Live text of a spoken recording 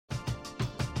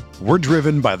We're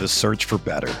driven by the search for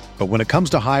better. But when it comes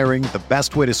to hiring, the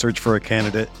best way to search for a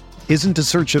candidate isn't to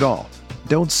search at all.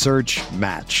 Don't search,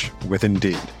 match with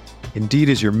Indeed. Indeed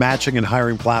is your matching and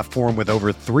hiring platform with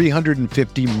over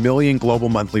 350 million global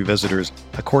monthly visitors,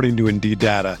 according to Indeed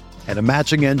data, and a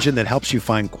matching engine that helps you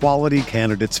find quality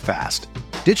candidates fast.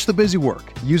 Ditch the busy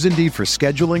work. Use Indeed for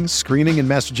scheduling, screening, and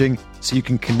messaging so you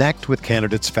can connect with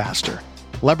candidates faster.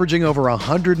 Leveraging over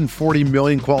 140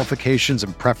 million qualifications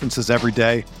and preferences every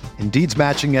day, Indeed's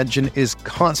matching engine is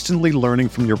constantly learning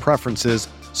from your preferences,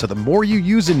 so the more you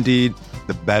use Indeed,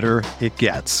 the better it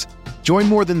gets. Join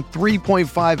more than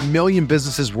 3.5 million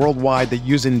businesses worldwide that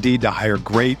use Indeed to hire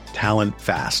great talent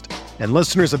fast. And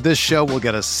listeners of this show will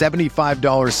get a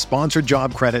 $75 sponsored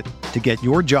job credit to get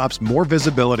your jobs more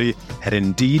visibility at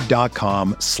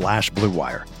Indeed.com/Blue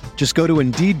Wire. Just go to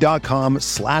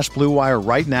Indeed.com/Blue Wire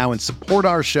right now and support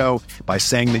our show by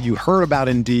saying that you heard about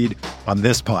Indeed on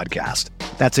this podcast.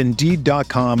 That's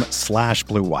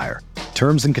Indeed.com/Blue Wire.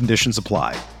 Terms and conditions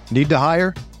apply. Need to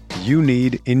hire? You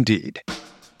need Indeed.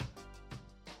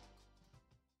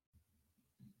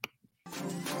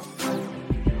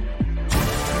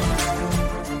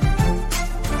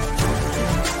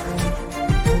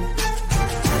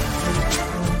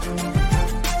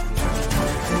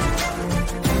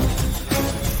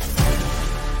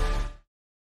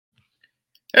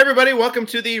 Hey everybody, welcome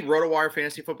to the RotoWire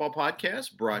Fantasy Football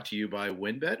Podcast, brought to you by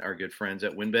WynnBET. Our good friends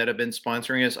at WynnBET have been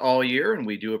sponsoring us all year, and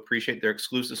we do appreciate their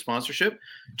exclusive sponsorship.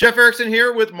 Jeff Erickson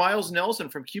here with Miles Nelson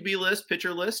from QB List,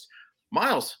 Pitcher List.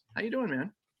 Miles, how you doing,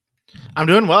 man? I'm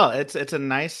doing well. It's a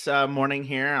nice morning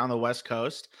here on the West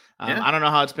Coast. I don't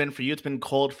know how it's been for you. It's been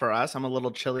cold for us. I'm a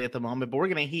little chilly at the moment, but we're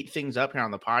going to heat things up here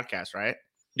on the podcast, right?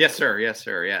 Yes, sir. Yes,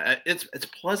 sir. Yeah, it's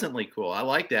pleasantly cool. I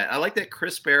like that. I like that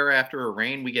crisp air after a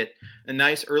rain. We get a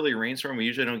nice early rainstorm. We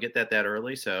usually don't get that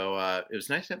early, so it was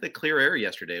nice to have the clear air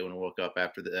yesterday when we woke up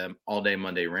after the all-day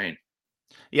Monday rain.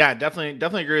 Yeah,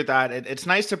 definitely agree with that. It's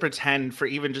nice to pretend for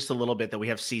even just a little bit that we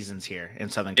have seasons here in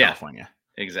Southern California.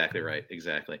 Exactly right.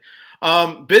 Exactly.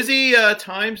 Busy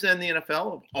times in the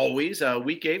NFL. Always.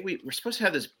 Week 8, we're supposed to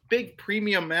have this big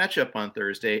premium matchup on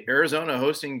Thursday. Arizona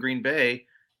hosting Green Bay,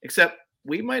 except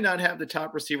we might not have the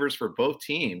top receivers for both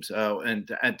teams, and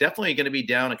definitely going to be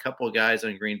down a couple of guys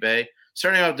on Green Bay.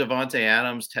 Starting off, Davante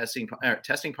Adams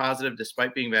testing positive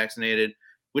despite being vaccinated,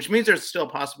 which means there's still a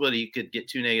possibility he could get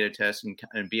 2 negative tests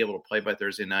and be able to play by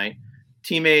Thursday night.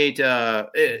 Teammate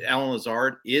Alan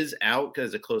Lazard is out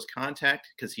because of close contact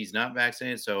because he's not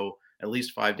vaccinated, so at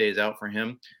least 5 days out for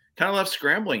him. Kind of left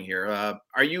scrambling here.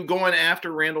 Are you going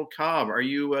after Randall Cobb? Are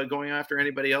you going after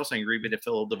anybody else on Green Bay to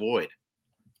fill the void?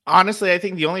 Honestly, I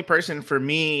think the only person for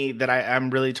me that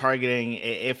I'm really targeting,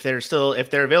 if they're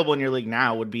available in your league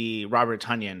now, would be Robert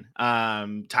Tonyan.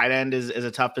 Tight end is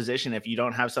a tough position if you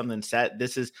don't have something set.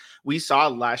 We saw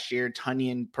last year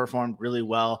Tonyan performed really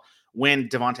well when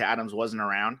Davante Adams wasn't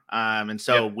around. And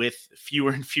so with fewer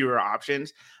and fewer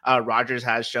options, Rodgers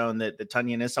has shown that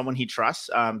Tonyan is someone he trusts.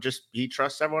 He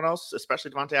trusts everyone else, especially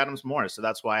Davante Adams, more. So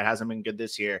that's why it hasn't been good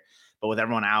this year. But with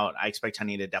everyone out, I expect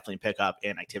Tonyan to definitely pick up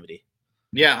in activity.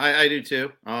 Yeah, I do too.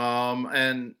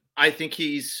 And I think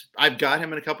I've got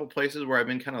him in a couple places where I've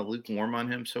been kind of lukewarm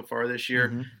on him so far this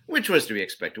year, which was to be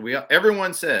expected.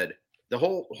 Everyone said, the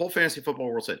whole fantasy football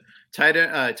world said,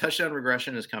 touchdown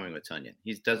regression is coming with Tonyan.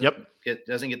 He doesn't get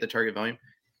the target volume.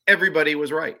 Everybody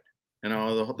was right.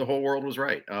 The whole world was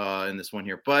right in this one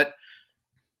here. But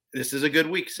this is a good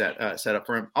week set up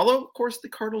for him. Although, of course, the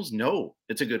Cardinals know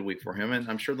it's a good week for him, and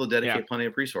I'm sure they'll dedicate plenty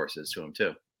of resources to him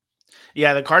too.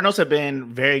 Yeah, the Cardinals have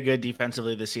been very good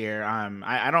defensively this year.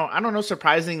 I don't know,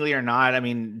 surprisingly or not. I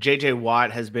mean, J.J.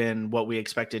 Watt has been what we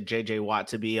expected J.J. Watt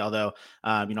to be, although,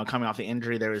 coming off the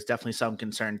injury, there was definitely some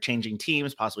concern changing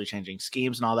teams, possibly changing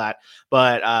schemes and all that.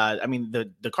 But,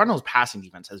 the Cardinals' passing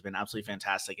defense has been absolutely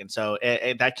fantastic, and so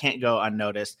that can't go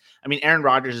unnoticed. I mean, Aaron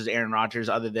Rodgers is Aaron Rodgers.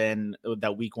 Other than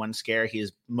that week 1 scare, he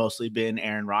has mostly been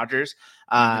Aaron Rodgers.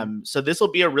 So this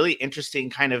will be a really interesting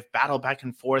kind of battle back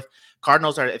and forth.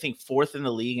 Cardinals are, I think, 4th in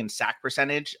the league in sack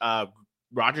percentage.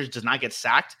 Rodgers does not get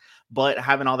sacked, but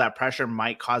having all that pressure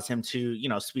might cause him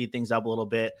to, speed things up a little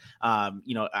bit.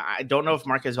 I don't know if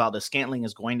Marquez Valdes-Scantling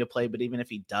is going to play, but even if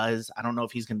he does, I don't know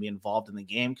if he's going to be involved in the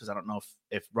game because I don't know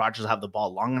if Rodgers will have the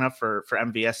ball long enough for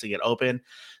MVS to get open.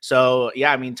 So,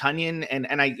 yeah, I mean, Tonyan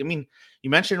and you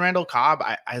mentioned Randall Cobb.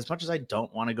 As much as I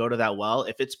don't want to go to that well,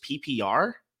 if it's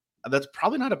PPR, that's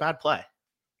probably not a bad play.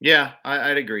 Yeah,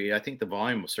 I'd agree. I think the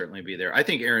volume will certainly be there. I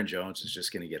think Aaron Jones is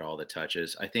just going to get all the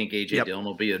touches. I think A.J. Dillon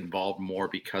will be involved more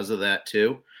because of that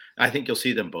too. I think you'll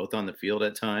see them both on the field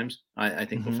at times. I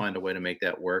think they'll find a way to make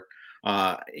that work.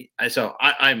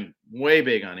 I'm way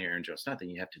big on Aaron Jones. Not that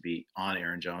you have to be on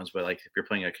Aaron Jones, but like if you're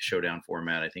playing like a showdown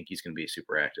format, I think he's going to be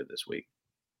super active this week.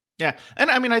 Yeah, and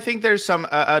I mean, I think there's some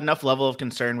enough level of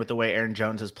concern with the way Aaron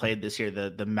Jones has played this year,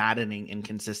 the maddening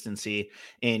inconsistency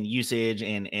in usage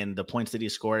and the points that he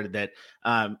scored. That,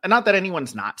 and not that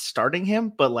anyone's not starting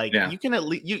him, but like you can at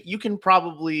least you can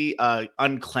probably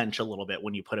unclench a little bit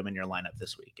when you put him in your lineup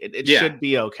this week. It should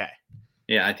be okay.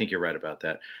 Yeah, I think you're right about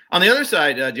that. On the other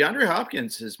side, DeAndre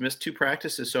Hopkins has missed 2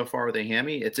 practices so far with a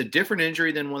hammy. It's a different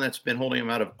injury than one that's been holding him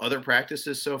out of other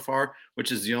practices so far,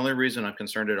 which is the only reason I'm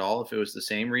concerned at all. If it was the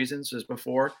same reasons as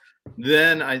before,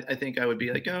 then I think I would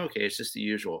be like, oh, okay, it's just the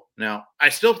usual. Now, I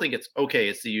still think it's okay.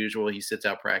 It's the usual. He sits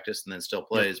out practice and then still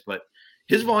plays, but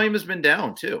his volume has been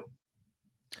down too.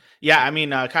 Yeah, I mean,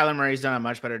 Kyler Murray's done a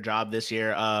much better job this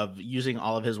year of using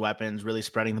all of his weapons, really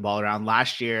spreading the ball around.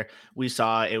 Last year, we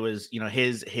saw it was, he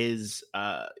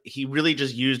really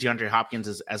just used DeAndre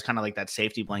Hopkins as kind of like that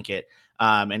safety blanket.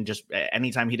 And just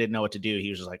anytime he didn't know what to do, he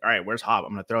was just like, all right, where's Hop?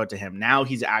 I'm going to throw it to him. Now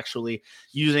he's actually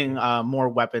using more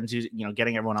weapons,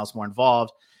 getting everyone else more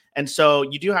involved. And so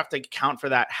you do have to account for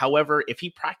that. However, if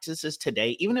he practices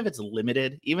today, even if it's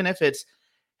limited, even if it's,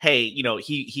 hey,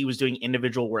 he was doing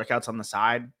individual workouts on the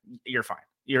side, you're fine.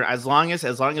 You're as long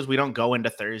as we don't go into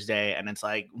Thursday and it's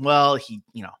like, well,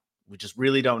 we just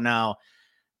really don't know.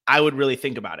 I would really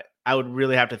think about it. I would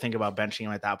really have to think about benching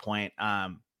him at that point.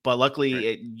 But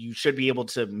luckily you should be able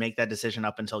to make that decision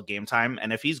up until game time.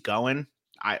 And if he's going,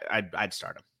 I'd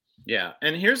start him. Yeah.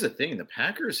 And here's the thing. The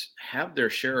Packers have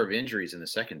their share of injuries in the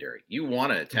secondary. You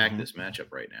want to attack this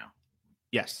matchup right now.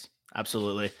 Yes,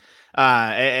 absolutely.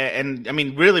 And I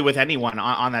mean, really with anyone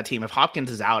on that team, if Hopkins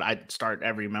is out, I'd start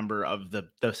every member of the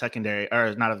secondary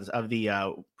or not of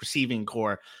the receiving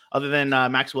core other than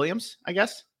Max Williams, I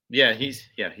guess. Yeah,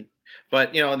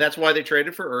 but that's why they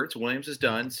traded for Ertz. Williams is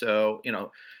done. So,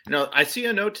 I see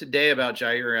a note today about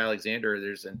Jair Alexander.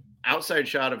 There's an outside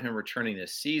shot of him returning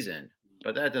this season,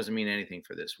 but that doesn't mean anything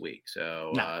for this week.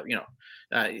 So, no.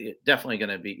 Definitely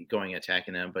going to be going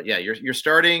attacking them. But yeah, you're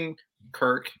starting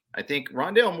Kirk. I think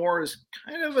Rondale Moore is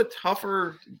kind of a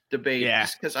tougher debate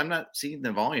just because I'm not seeing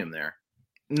the volume there.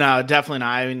 No, definitely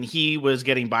not. I mean, he was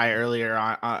getting by earlier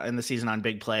on in the season on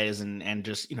big plays and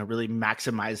just, really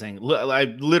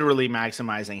literally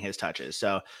maximizing his touches.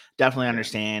 So definitely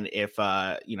understand if,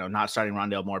 not starting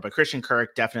Rondale Moore, but Christian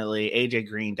Kirk, definitely. AJ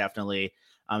Green, definitely.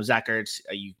 Zach Ertz,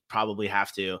 you probably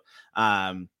have to.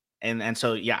 And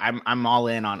so, yeah, I'm all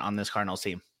in on this Cardinals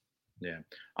team. Yeah.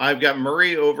 I've got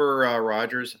Murray over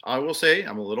Rodgers. I will say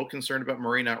I'm a little concerned about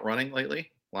Murray not running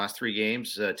lately. Last 3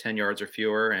 games, 10 yards or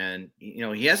fewer. And,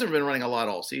 he hasn't been running a lot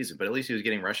all season, but at least he was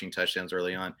getting rushing touchdowns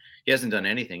early on. He hasn't done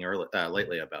anything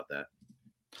lately about that.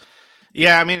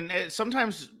 Yeah, I mean,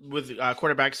 sometimes with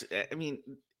quarterbacks, I mean,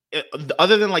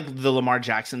 other than like the Lamar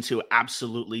Jacksons who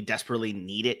absolutely desperately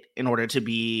need it in order to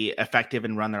be effective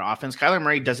and run their offense, Kyler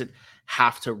Murray doesn't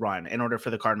have to run in order for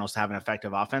the Cardinals to have an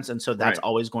effective offense. And so that's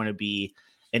always going to be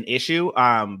an issue.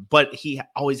 But he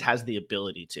always has the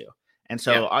ability to. And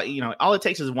so, all it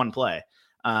takes is one play,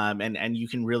 and you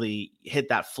can really hit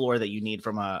that floor that you need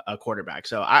from a quarterback.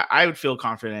 So I would feel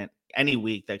confident any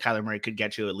week that Kyler Murray could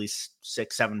get you at least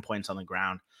 6-7 points on the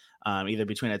ground, either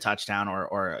between a touchdown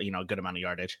or a good amount of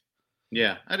yardage.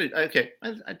 Yeah, I did. Okay,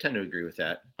 I tend to agree with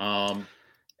that.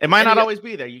 It might not always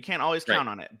be there. You can't always count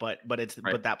on it, but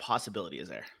that possibility is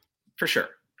there. For sure.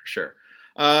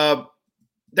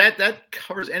 That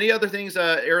covers any other things.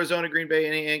 Arizona, Green Bay.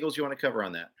 Any angles you want to cover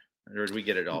on that? Or did we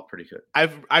get it all pretty good?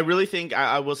 I really think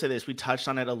I will say this. We touched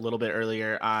on it a little bit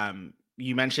earlier.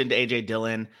 You mentioned AJ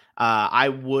Dillon. I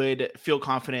would feel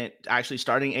confident actually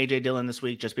starting AJ Dillon this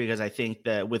week, just because I think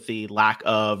that with the lack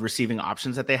of receiving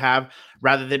options that they have,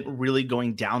 rather than really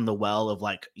going down the well of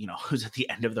like, who's at the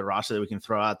end of the roster that we can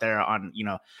throw out there on,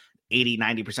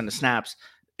 80-90% of snaps,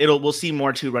 we'll see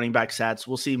more 2 running back sets.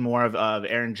 We'll see more of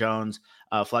Aaron Jones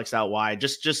flexed out wide,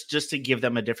 just to give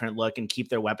them a different look and keep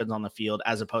their weapons on the field,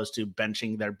 as opposed to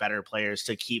benching their better players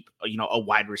to keep, a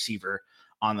wide receiver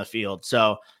on the field.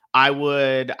 So I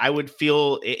would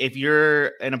feel, if you're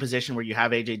in a position where you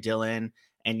have AJ Dillon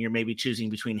and you're maybe choosing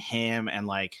between him and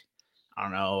like, I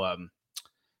don't know, I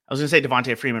was gonna say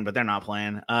Devontae Freeman, but they're not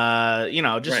playing.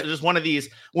 Just one of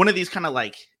these kind of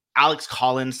like Alex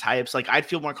Collins types. Like, I'd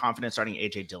feel more confident starting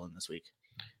AJ Dillon this week.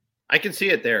 I can see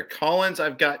it there. Collins,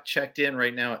 I've got checked in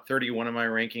right now at 31 of my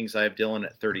rankings. I have Dillon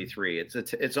at 33.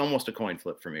 It's almost a coin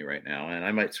flip for me right now, and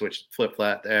I might flip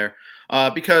flat there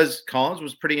because Collins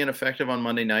was pretty ineffective on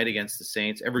Monday night against the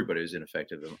Saints. Everybody was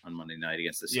ineffective on Monday night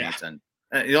against the Saints, and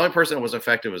The only person that was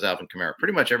affected was Alvin Kamara.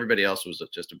 Pretty much everybody else was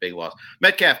just a big loss.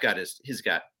 Metcalf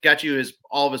got you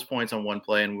all of his points on one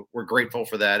play, and we're grateful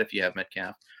for that if you have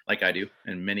Metcalf, like I do,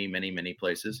 in many, many, many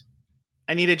places.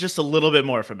 I needed just a little bit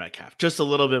more from Metcalf, just a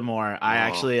little bit more.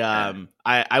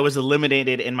 I was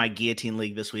eliminated in my guillotine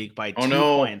league this week by 2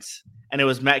 points, and it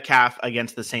was Metcalf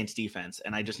against the Saints defense,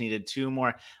 and I just needed 2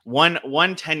 more. One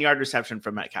 10-yard reception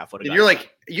from Metcalf. And you're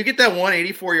like, you get that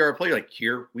 184-yard play, you're like,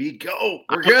 here we go,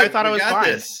 we're good. I thought I was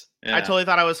fine. Yeah. I totally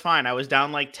thought I was fine. I was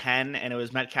down like 10, and it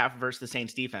was Metcalf versus the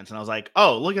Saints defense, and I was like,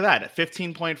 oh, look at that,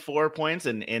 15.4 points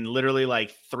in literally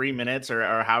like 3 minutes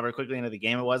or however quickly into the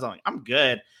game it was. I'm like, I'm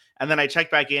good. And then I checked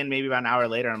back in maybe about an hour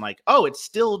later. I'm like, oh, it's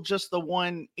still just the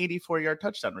 184-yard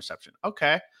touchdown reception.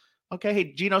 Okay.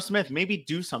 Hey, Geno Smith, maybe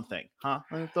do something, huh?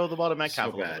 Let me throw the ball to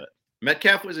Metcalf a little bit.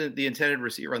 Metcalf was the intended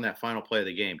receiver on that final play of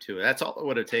the game, too. That's all it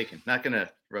would have taken. Not going to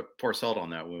pour salt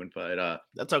on that wound, but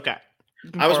that's okay.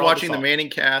 I was watching the Manning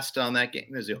cast on that game.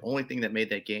 It was the only thing that made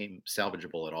that game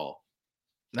salvageable at all.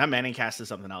 That Manning cast is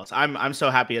something else. I'm so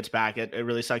happy it's back. It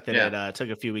really sucked that it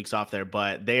took a few weeks off there,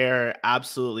 but they're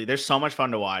so much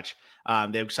fun to watch.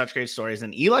 They have such great stories,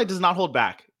 and Eli does not hold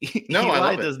back. No,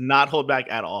 Eli does not hold back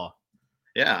at all.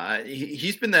 Yeah,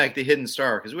 he's been the hidden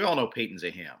star because we all know Peyton's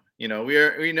a ham.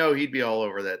 We know he'd be all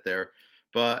over that there,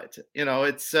 but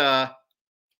it's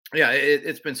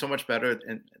it's been so much better,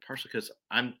 and partially because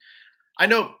I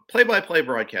know play-by-play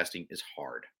broadcasting is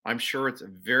hard. I'm sure it's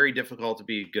very difficult to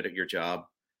be good at your job.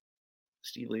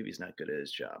 Steve Levy's not good at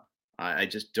his job. I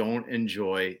just don't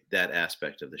enjoy that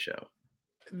aspect of the show.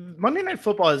 Monday Night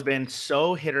Football has been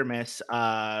so hit or miss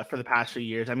for the past few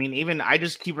years. I mean, even I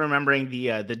just keep remembering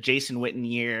the Jason Witten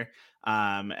year.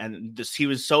 And he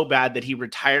was so bad that he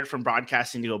retired from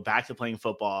broadcasting to go back to playing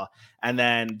football. And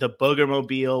then the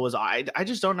Boogermobile was, I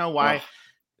just don't know why. Oh.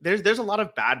 There's a lot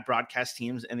of bad broadcast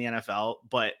teams in the NFL,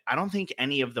 but I don't think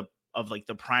any of the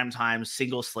primetime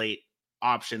single slate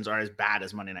options are as bad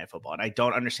as Monday Night Football. And I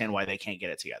don't understand why they can't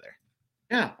get it together.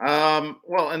 Yeah.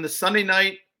 Well, and the Sunday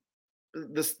night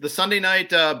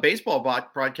baseball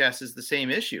broadcast is the same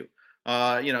issue.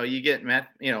 You get Matt,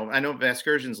 I know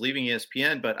Vasgersian's leaving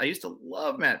ESPN, but I used to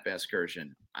love Matt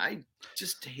Vasgersian. I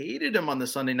just hated him on the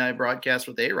Sunday night broadcast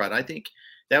with A-Rod. I think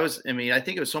it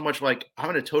was so much like, I'm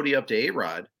going to toady up to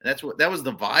A-Rod. That was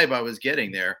the vibe I was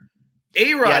getting there.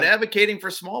 A-Rod advocating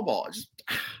for small ball.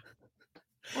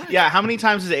 Yeah, how many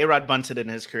times has A-Rod bunted in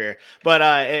his career? But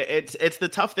it's the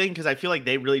tough thing because I feel like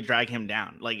they really drag him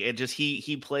down. Like it just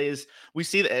he plays. We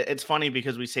see that it's funny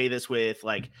because we say this with,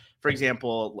 like, for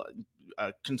example,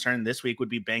 a concern this week would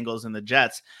be Bengals and the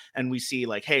Jets, and we see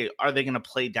like, hey, are they going to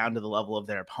play down to the level of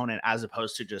their opponent as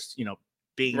opposed to just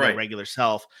being their regular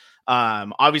self?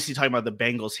 Obviously, talking about the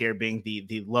Bengals here being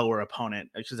the lower opponent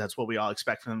because that's what we all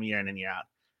expect from them year in and year out.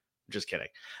 Just kidding.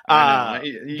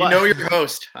 You know your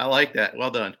host. I like that. Well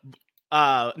done.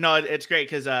 No, it's great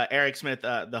because Eric Smith,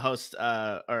 the host,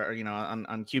 on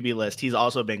QB List, he's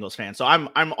also a Bengals fan. So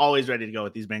I'm always ready to go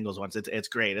with these Bengals ones. It's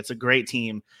great. It's a great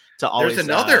team to always. There's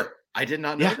another. I did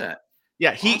not know that.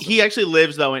 Yeah, awesome. He actually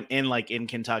lives though in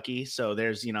Kentucky, so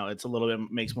there's it's a little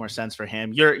bit makes more sense for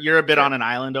him. You're a bit on an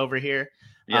island over here.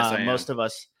 Yes, I am. Most of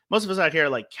us out here are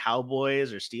like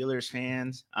Cowboys or Steelers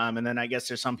fans. And then I guess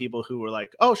there's some people who were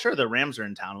like, oh, sure, the Rams are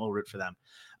in town, we'll root for them.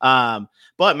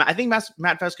 But I think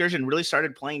Matt Vasgersian really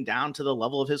started playing down to the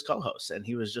level of his co-hosts. And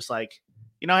he was just like,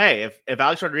 hey, if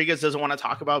Alex Rodriguez doesn't want to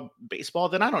talk about baseball,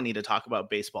 then I don't need to talk about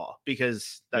baseball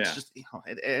because that's just,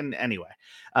 and anyway,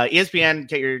 ESPN,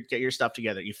 get your stuff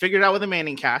together. You figured it out with the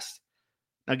Manning cast.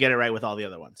 Now get it right with all the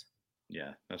other ones.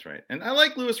 Yeah, that's right. And I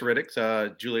like Louis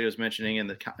Riddick. Julia was mentioning in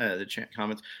the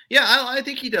comments. Yeah, I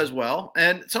think he does well.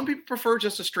 And some people prefer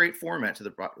just a straight format to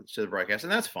the broadcast,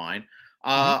 and that's fine.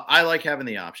 I like having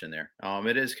the option there.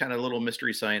 It is kind of a little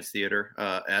Mystery Science Theater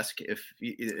esque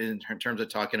in terms of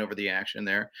talking over the action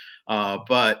there.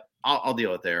 But I'll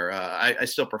deal with there. I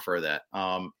still prefer that.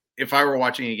 If I were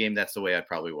watching a game, that's the way I'd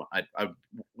probably want. I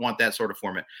want that sort of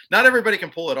format. Not everybody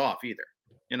can pull it off either.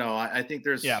 I think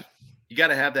there's. Yeah. You got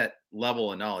to have that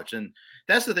level of knowledge. And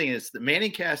that's the thing is the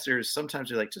Manning casters, sometimes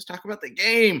they're like, just talk about the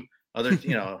game. Others,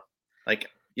 like,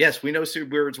 yes, we know Sue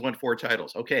Bird's won 4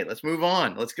 titles. Okay, let's move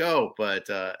on. Let's go. But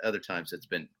other times it's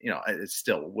been, it's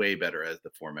still way better as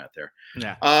the format there.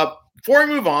 Yeah. Before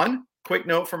we move on, quick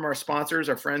note from our sponsors,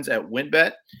 our friends at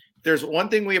WynnBET. If there's one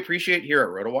thing we appreciate here at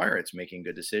RotoWire, it's making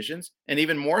good decisions, and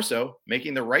even more so,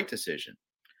 making the right decision.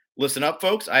 Listen up,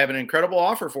 folks. I have an incredible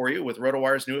offer for you with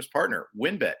RotoWire's newest partner,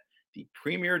 WynnBET, the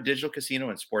premier digital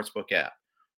casino and sportsbook app.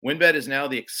 WynnBET is now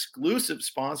the exclusive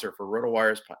sponsor for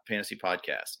RotoWire's fantasy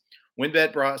podcast.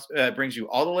 WynnBET brings you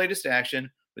all the latest action,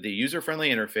 with a user-friendly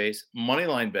interface,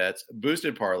 moneyline bets,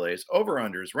 boosted parlays,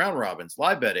 over-unders, round robins,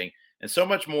 live betting, and so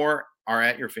much more are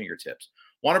at your fingertips.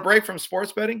 Want a break from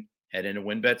sports betting? Head into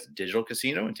WynnBET's digital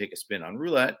casino and take a spin on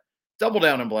roulette, double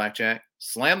down on blackjack,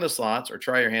 slam the slots, or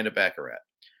try your hand at baccarat.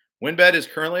 WynnBET is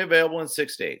currently available in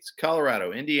 6 states: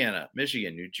 Colorado, Indiana,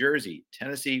 Michigan, New Jersey,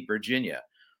 Tennessee, Virginia,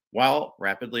 while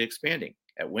rapidly expanding.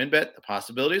 At WynnBET, the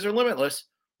possibilities are limitless.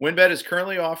 WynnBET is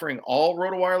currently offering all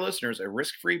RotoWire listeners a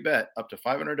risk-free bet up to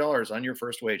 $500 on your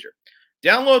first wager.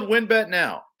 Download WynnBET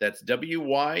now. That's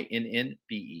WYNNBET.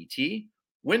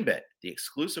 WynnBET, the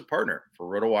exclusive partner for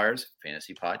RotoWire's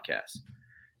fantasy podcast.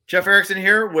 Jeff Erickson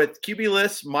here with QB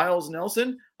List Miles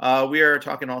Nelson. We are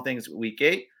talking all things Week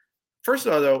 8. First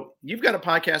of all, though, you've got a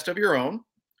podcast of your own.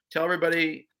 Tell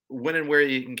everybody when and where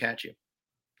you can catch you.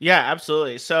 Yeah,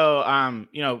 absolutely. So,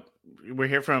 we're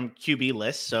here from QB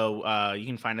List. So you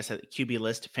can find us at QB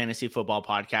List Fantasy Football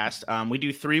Podcast. We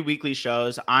do 3 weekly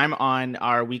shows. I'm on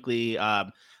our weekly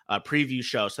preview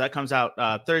show. So that comes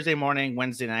out Thursday morning,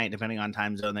 Wednesday night, depending on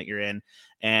time zone that you're in.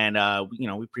 And,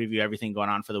 we preview everything going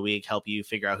on for the week, help you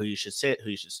figure out who you should sit, who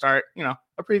you should start,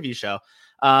 a preview show.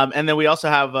 And then we also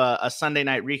have a Sunday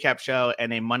night recap show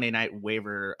and a Monday night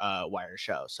waiver wire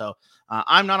show. So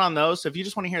I'm not on those. So if you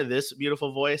just want to hear this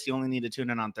beautiful voice, you only need to tune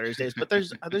in on Thursdays. But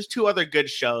there's 2 other good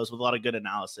shows with a lot of good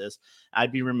analysis.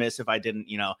 I'd be remiss if I didn't,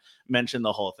 mention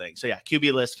the whole thing. So yeah,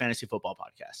 QB List Fantasy Football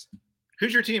Podcast.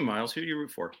 Who's your team, Miles? Who do you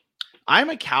root for? I'm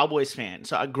a Cowboys fan.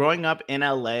 So growing up in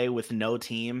LA with no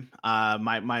team,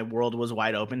 my world was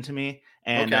wide open to me.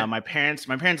 And okay. My parents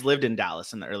lived in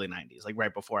Dallas in the early 90s, like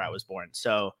right before I was born.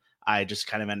 So I just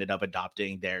kind of ended up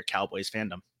adopting their Cowboys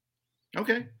fandom.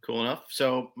 Okay, cool enough.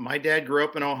 So my dad grew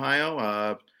up in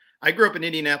Ohio. I grew up in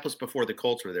Indianapolis before the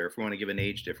Colts were there, if we want to give an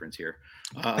age difference here.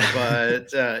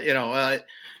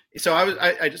 So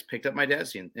I just picked up my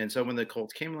dad's team. And so when the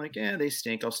Colts came, like, they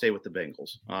stink. I'll stay with the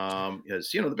Bengals.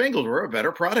 Because, the Bengals were a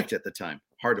better product at the time.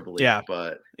 Hard to believe. Yeah.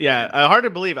 But hard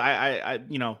to believe. I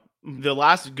the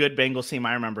last good Bengals team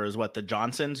I remember is the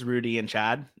Johnsons, Rudy and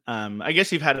Chad. I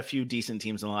guess you've had a few decent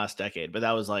teams in the last decade, but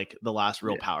that was like the last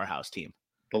real powerhouse team.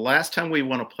 The last time we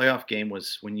won a playoff game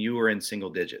was when you were in single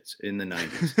digits in the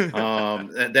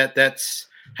 90s. That's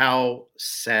how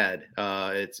sad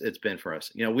it's been for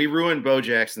us. We ruined Bo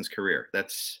Jackson's career.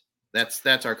 That's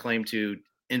our claim to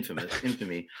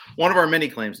infamy. One of our many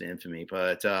claims to infamy.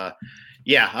 But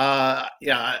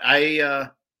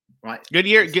good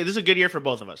year. This is a good year for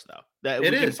both of us, though. That we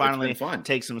can finally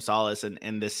take some solace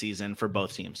in this season for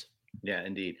both teams. Yeah,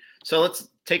 indeed. So let's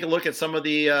take a look at some of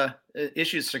the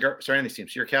issues surrounding these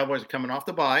teams. Your Cowboys are coming off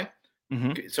the bye.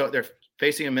 Mm-hmm. So they're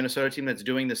facing a Minnesota team that's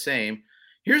doing the same.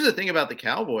 Here's the thing about the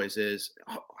Cowboys is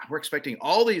we're expecting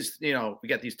all these, we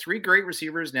got these 3 great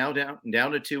receivers now down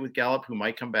to 2 with Gallup, who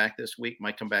might come back this week,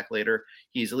 might come back later.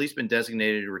 He's at least been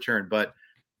designated to return, but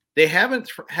they haven't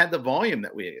had the volume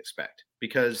that we expect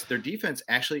because their defense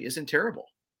actually isn't terrible.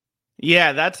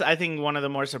 Yeah, that's, I think, one of the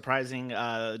more surprising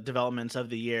developments of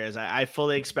the year is I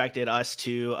fully expected us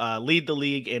to lead the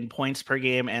league in points per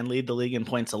game and lead the league in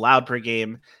points allowed per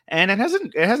game. And it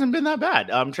hasn't been that bad.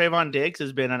 Trayvon Diggs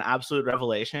has been an absolute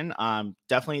revelation.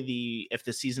 Definitely if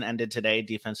the season ended today,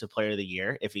 defensive player of the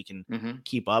year, if he can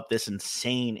keep up this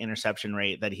insane interception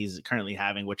rate that he's currently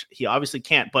having, which he obviously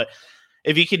can't, but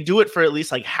if he can do it for at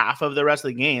least like half of the rest of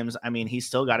the games, I mean, he's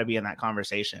still got to be in that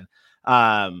conversation.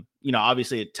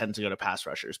 Obviously it tends to go to pass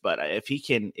rushers, but if he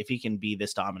can be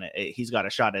this dominant, he's got a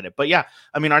shot at it. But yeah,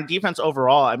 I mean, our defense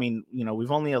overall, I mean,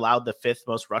 we've only allowed the 5th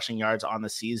most rushing yards on the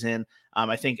season.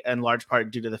 I think in large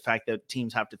part due to the fact that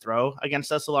teams have to throw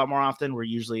against us a lot more often. We're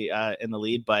usually in the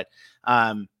lead, but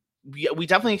we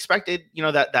definitely expected,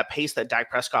 that pace that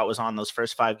Dak Prescott was on those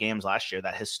first 5 games last year,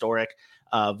 that historic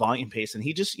volume pace. And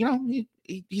he just,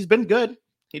 he's been good.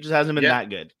 He just hasn't been that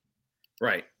good.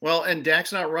 Right. Well, and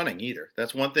Dak's not running either.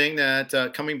 That's one thing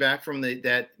that coming back from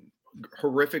that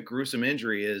horrific, gruesome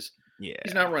injury is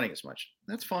he's not running as much.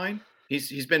 That's fine.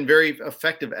 He's been very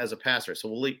effective as a passer, so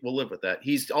we'll live with that.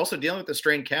 He's also dealing with a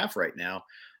strained calf right now,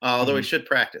 although he should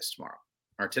practice tomorrow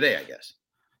or today, I guess.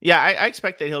 Yeah, I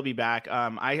expect that he'll be back.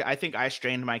 I think I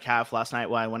strained my calf last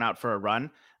night while I went out for a run.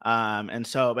 And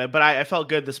so, but I felt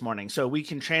good this morning. So we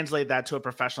can translate that to a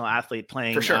professional athlete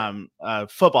playing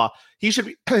football. He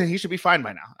should be fine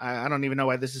by now. I don't even know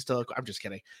why this is still. I'm just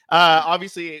kidding.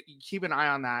 Obviously, keep an eye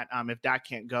on that. If Dak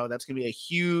can't go, that's going to be a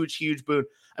huge, huge boon.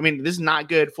 I mean, this is not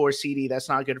good for CD. That's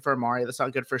not good for Amari. That's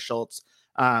not good for Schultz.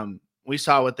 We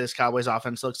saw what this Cowboys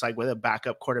offense looks like with a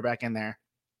backup quarterback in there.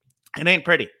 It ain't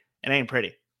pretty.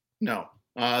 No.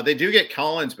 They do get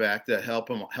Collins back to help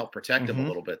protect him a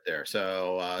little bit there.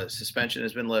 So suspension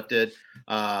has been lifted.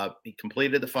 He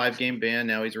completed the 5-game ban.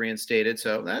 Now he's reinstated.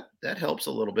 So that helps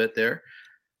a little bit there.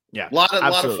 Yeah, a lot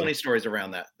of funny stories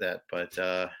around that. But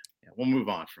we'll move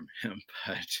on from him.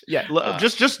 But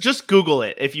just Google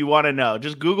it if you want to know.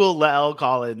 Just Google La'el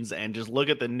Collins and just look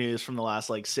at the news from the last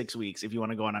like 6 weeks if you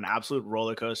want to go on an absolute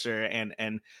roller coaster.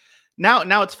 And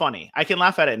now it's funny. I can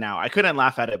laugh at it now. I couldn't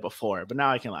laugh at it before, but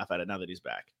now I can laugh at it now that he's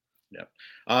back.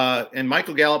 Yeah. And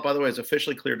Michael Gallup, by the way, is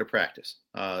officially cleared to practice.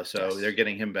 They're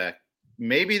getting him back.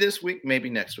 Maybe this week,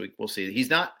 maybe next week. We'll see. He's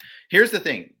not. Here's the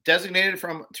thing: designated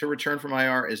to return from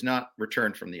IR is not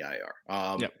returned from the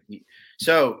IR.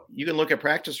 So you can look at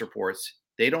practice reports.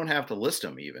 They don't have to list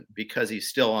him even because he's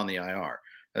still on the IR.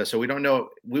 So we don't know.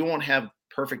 We won't have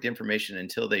perfect information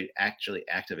until they actually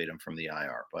activate him from the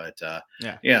IR. But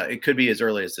it could be as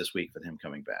early as this week with him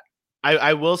coming back.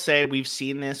 I will say we've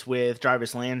seen this with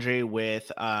Jarvis Landry,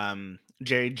 with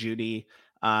Jerry Jeudy,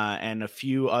 and a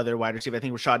few other wide receivers. I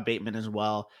think Rashad Bateman as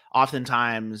well.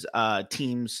 Oftentimes,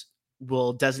 teams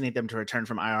will designate them to return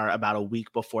from IR about a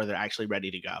week before they're actually ready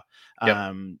to go.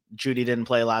 Jeudy didn't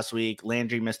play last week.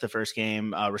 Landry missed the first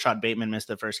game. Rashad Bateman missed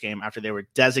the first game after they were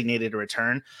designated to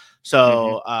return.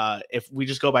 So if we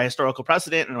just go by historical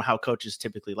precedent and how coaches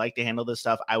typically like to handle this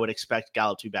stuff, I would expect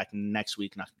Gallup to be back next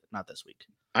week, not this week.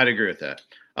 I'd agree with that.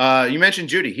 You mentioned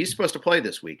Jeudy. He's supposed to play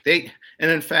this week.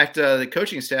 In fact, the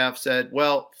coaching staff said,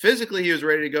 well, physically he was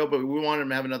ready to go, but we wanted him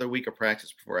to have another week of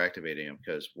practice before activating him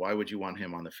because why would you want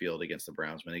him on the field against the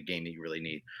Browns when a game that you really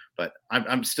need? But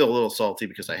I'm still a little salty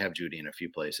because I have Jeudy in a few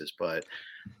places, but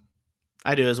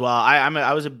I do as well.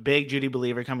 I was a big Jeudy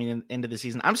believer coming into the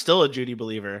season. I'm still a Jeudy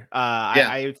believer.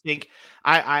 I think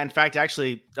I in fact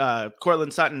actually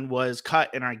Cortland Sutton was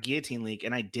cut in our guillotine league,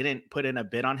 and I didn't put in a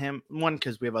bid on him. One,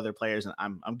 because we have other players, and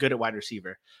I'm good at wide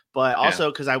receiver, but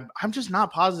also because I'm just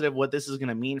not positive what this is going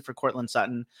to mean for Cortland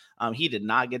Sutton. He did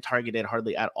not get targeted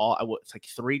hardly at all. It's like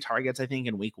 3 targets I think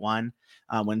in week 1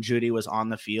 when Jeudy was on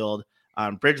the field.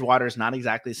 Bridgewater is not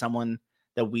exactly someone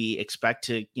that we expect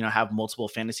to, have multiple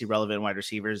fantasy relevant wide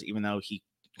receivers, even though he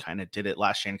kind of did it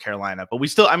last year in Carolina. But we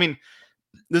still,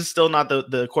 this is still not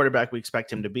the quarterback we expect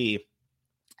him to be.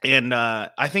 And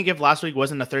I think if last week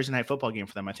wasn't a Thursday night football game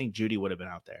for them, I think Jeudy would have been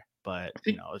out there. But I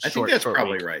think that's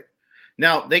probably week. Right.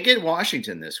 Now they get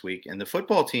Washington this week, and the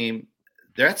football team,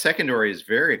 that secondary is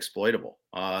very exploitable.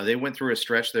 They went through a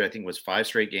stretch that I think was 5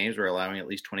 straight games where allowing at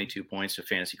least 22 points to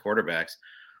fantasy quarterbacks.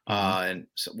 And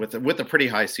so with a pretty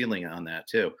high ceiling on that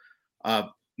too.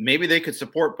 Maybe they could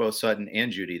support both Sutton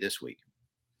and Jeudy this week.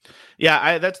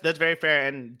 Yeah, that's very fair.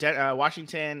 And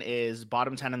Washington is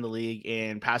bottom 10 in the league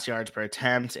in pass yards per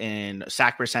attempt and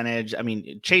sack percentage.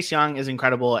 Chase Young is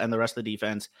incredible, and the rest of the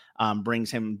defense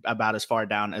brings him about as far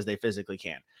down as they physically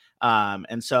can.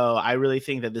 And so I really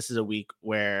think that this is a week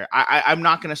where I'm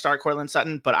not going to start Cortland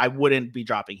Sutton, but I wouldn't be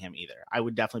dropping him either. I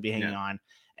would definitely be hanging on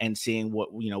and seeing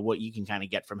what you can kind of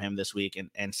get from him this week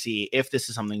and see if this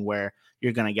is something where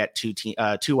you're going to get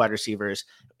 2 wide receivers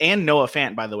and Noah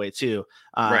Fant, by the way, too.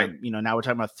 Right. Now we're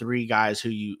talking about 3 guys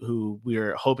who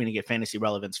we're hoping to get fantasy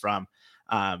relevance from.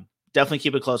 Definitely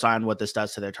keep a close eye on what this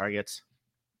does to their targets.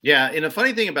 Yeah. And the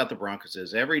funny thing about the Broncos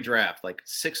is every draft, like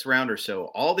 6th round or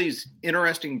so, all these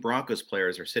interesting Broncos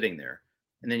players are sitting there.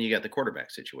 And then you got the quarterback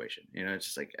situation. It's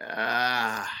just like,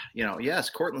 yes,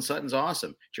 Cortland Sutton's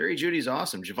awesome. Jerry Jeudy's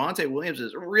awesome. Javonte Williams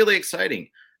is really exciting.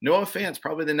 Noah Fant's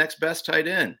probably the next best tight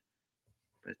end.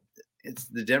 But it's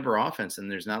the Denver offense, and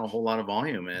there's not a whole lot of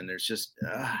volume. And there's just,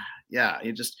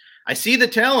 I see the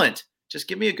talent. Just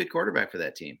give me a good quarterback for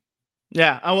that team.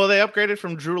 Yeah. Well, they upgraded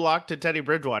from Drew Lock to Teddy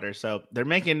Bridgewater, so they're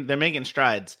making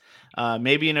strides.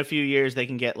 Maybe in a few years they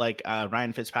can get like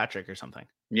Ryan Fitzpatrick or something.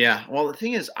 Yeah. Well, the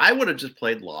thing is, I would have just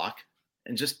played Lock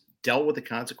and just dealt with the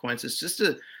consequences just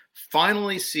to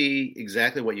finally see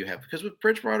exactly what you have. Because with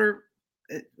Bridgewater,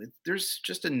 there's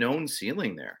just a known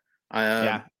ceiling there.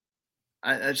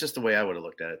 That's just the way I would have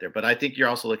looked at it there. But I think you're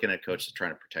also looking at a coach that's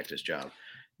trying to protect his job.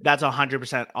 That's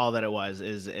 100% all that it was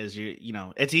is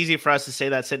it's easy for us to say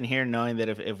that sitting here knowing that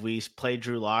if we play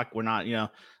Drew Lock, we're not,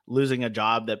 losing a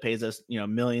job that pays us,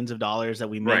 millions of dollars that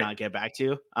we may not get back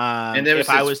to. And then if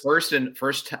I was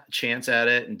first chance at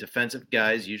it, and defensive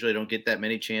guys usually don't get that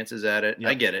many chances at it. Yep.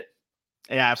 I get it.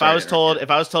 Yeah. If I was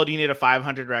told you need a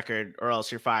 500 record or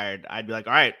else you're fired, I'd be like,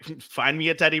 all right, find me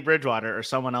a Teddy Bridgewater or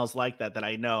someone else like that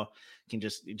I know can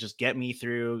just get me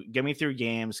through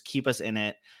games, keep us in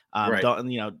it.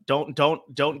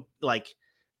 Don't like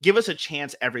give us a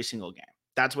chance every single game.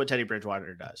 That's what Teddy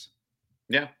Bridgewater does.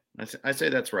 Yeah, I say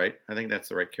that's right. I think that's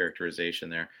the right characterization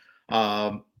there.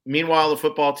 Meanwhile, the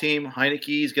football team,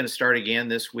 Heineke is going to start again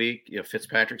this week.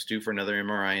 Fitzpatrick's due for another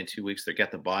MRI in 2 weeks. They got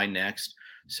the bye next.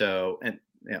 So, and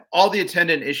all the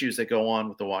attendant issues that go on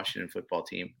with the Washington football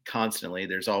team constantly.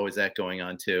 There's always that going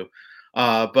on too.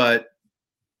 But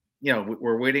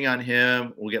we're waiting on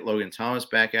him. We'll get Logan Thomas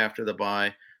back after the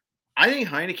bye. I think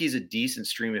Heineke's a decent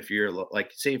stream if you're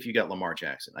say if you got Lamar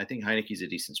Jackson. I think Heineke's a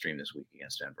decent stream this week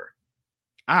against Denver.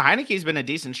 Heineke's been a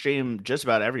decent stream just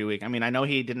about every week. I mean, I know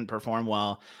he didn't perform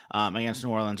well against New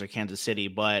Orleans or Kansas City,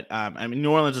 but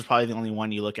New Orleans was probably the only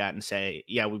one you look at and say,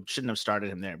 yeah, we shouldn't have started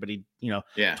him there. But he,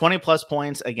 20 plus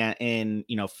points again in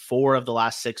 4 of the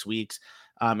last 6 weeks,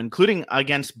 including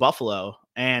against Buffalo,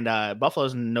 and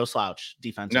Buffalo's no slouch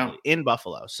defensively in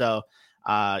Buffalo. So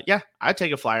I'd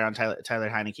take a flyer on Tyler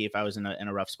Heineke if I was in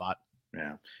a rough spot.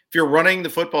 Yeah, if you're running the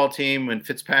football team when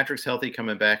Fitzpatrick's healthy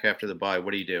coming back after the bye,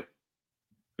 what do you do?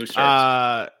 Who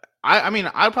starts?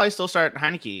 I'd probably still start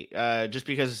Heineke, just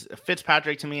because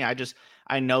Fitzpatrick, to me, I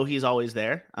know he's always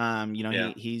there.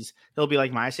 He'll be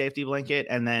like my safety blanket.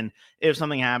 And then if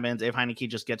something happens, if Heineke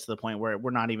just gets to the point where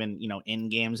we're not even, in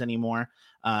games anymore,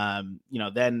 then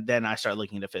I start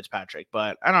looking to Fitzpatrick.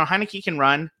 But I don't know, Heineke can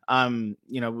run.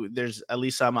 There's at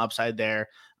least some upside there.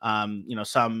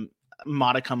 Some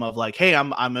modicum of like, hey,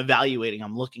 I'm evaluating,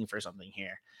 I'm looking for something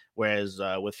here. Whereas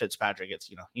with Fitzpatrick, it's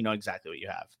exactly what you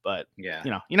have. But you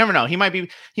never know. He might be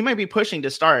pushing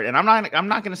to start, and I'm not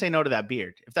going to say no to that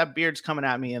beard. If that beard's coming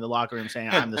at me in the locker room saying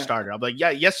I'm the starter, I'll be like,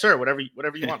 yeah, yes, sir, whatever you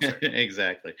want, sir.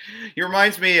 Exactly. He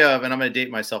reminds me of, and I'm going to date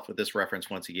myself with this reference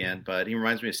once again, but he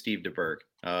reminds me of Steve DeBerg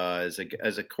as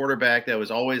a quarterback that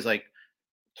was always like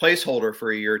placeholder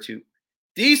for a year or two,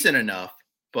 decent enough,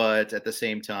 but at the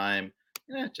same time,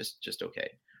 just okay.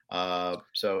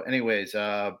 So anyways,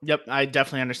 yep, I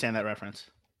definitely understand that reference.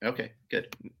 Okay,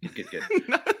 good. It's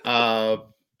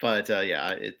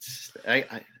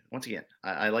once again,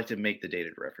 I like to make the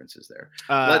dated references there.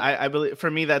 I believe for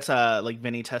me, that's like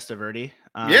Vinny Testaverde.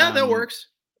 That works.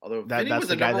 Although Vinny was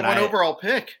the number 1 overall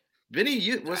pick.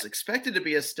 Vinny was expected to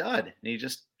be a stud, and he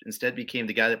just instead became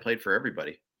the guy that played for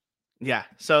everybody. Yeah.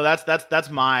 So that's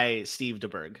my Steve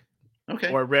DeBerg. Okay.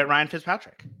 Or Ryan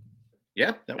Fitzpatrick.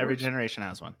 Yeah, every generation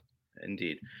has one.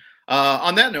 Indeed.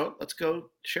 On that note, let's go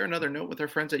share another note with our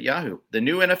friends at Yahoo. The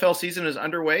new NFL season is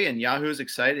underway, and Yahoo is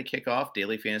excited to kick off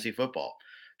daily fantasy football.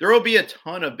 There will be a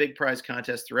ton of big prize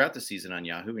contests throughout the season on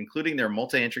Yahoo, including their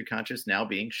multi-entry contest now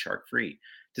being shark-free.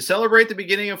 To celebrate the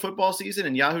beginning of football season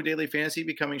and Yahoo Daily Fantasy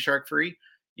becoming shark-free,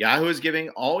 Yahoo is giving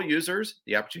all users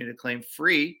the opportunity to claim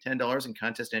free $10 in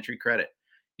contest entry credit.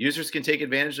 Users can take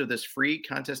advantage of this free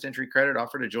contest entry credit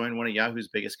offer to join one of Yahoo's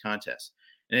biggest contests.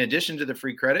 In addition to the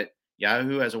free credit,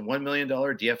 Yahoo has a $1 million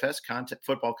DFS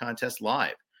football contest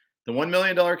live. The $1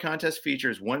 million contest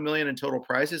features $1 million in total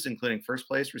prizes, including first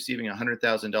place receiving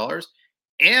 $100,000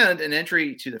 and an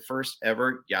entry to the first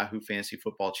ever Yahoo Fantasy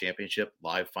Football Championship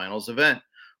live finals event,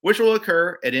 which will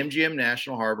occur at MGM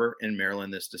National Harbor in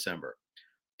Maryland this December.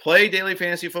 Play daily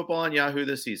fantasy football on Yahoo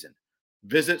this season.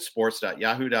 Visit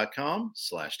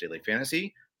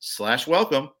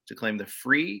sports.yahoo.com/dailyfantasy/welcome to claim the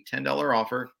free $10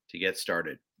 offer to get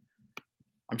started.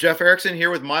 I'm Jeff Erickson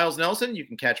here with Miles Nelson. You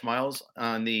can catch Miles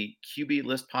on the QB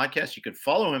List podcast. You can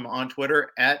follow him on Twitter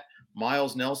at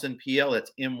Miles Nelson PL.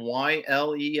 That's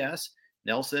MYLES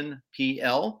Nelson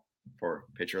PL for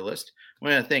Pitcher List. I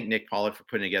want to thank Nick Pollack for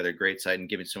putting together a great site and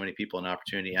giving so many people an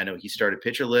opportunity. I know he started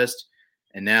Pitcher List,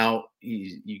 and now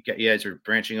you guys are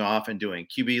branching off and doing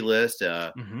QB List.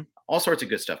 All sorts of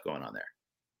good stuff going on there.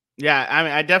 Yeah, I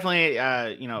mean, I definitely,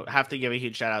 have to give a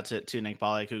huge shout out to Nick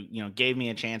Pollack, who, gave me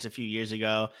a chance a few years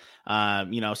ago.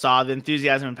 Saw the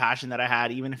enthusiasm and passion that I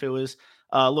had, even if it was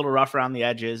a little rough around the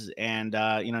edges. And,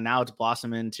 now it's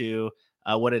blossomed into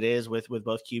what it is with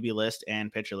both QB List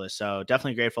and Pitcher List. So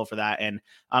definitely grateful for that. And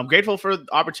I'm grateful for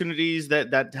opportunities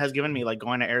that has given me, like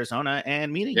going to Arizona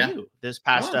and meeting you this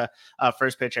past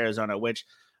First Pitch Arizona, which,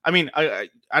 I mean, I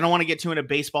don't want to get too into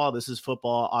baseball. This is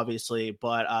football, obviously.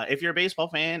 But if you're a baseball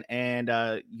fan and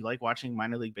you like watching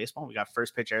minor league baseball, we got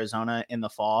First Pitch Arizona in the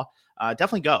fall.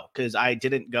 Definitely go, because I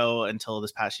didn't go until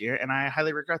this past year, and I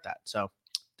highly regret that. So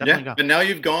definitely go. But now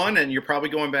you've gone, and you're probably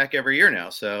going back every year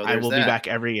now. So I will be back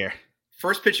every year.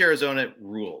 First Pitch Arizona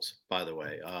rules, by the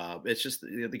way. It's just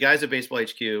the guys at Baseball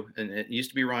HQ, and it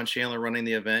used to be Ron Chandler running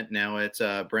the event. Now it's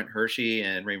Brent Hershey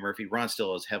and Ray Murphy. Ron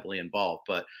still is heavily involved,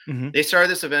 but they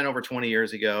started this event over 20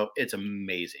 years ago. It's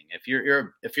amazing. If you're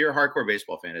a hardcore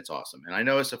baseball fan, it's awesome. And I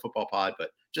know it's a football pod,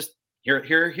 but just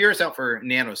hear us out for a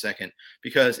nanosecond,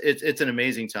 because it's an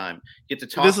amazing time. Get to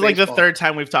talk. This is baseball. Like the third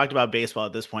time we've talked about baseball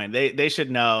at this point. They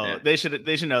should know. Yeah. They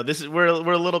should know. This is we're a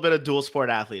little bit of dual sport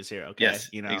athletes here. Okay. Yes.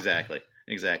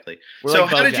 Exactly. We're So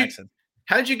like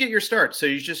How did you get your start? So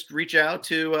you just reach out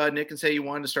to Nick and say you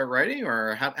wanted to start writing,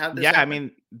 or how did this Yeah, happen? I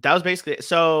mean, that was basically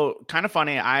so kind of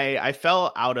funny. I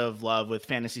fell out of love with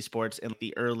fantasy sports in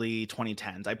the early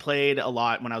 2010s. I played a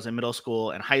lot when I was in middle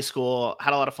school and high school,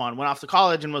 had a lot of fun, went off to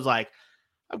college and was like,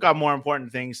 I've got more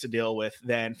important things to deal with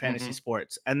than fantasy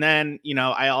sports. And then,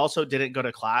 I also didn't go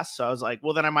to class. So I was like,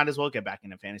 well, then I might as well get back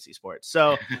into fantasy sports.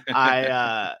 So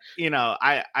I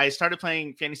started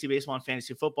playing fantasy baseball and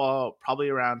fantasy football probably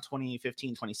around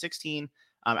 2015, 2016,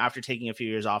 after taking a few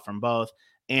years off from both.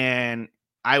 And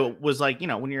I was like,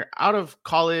 when you're out of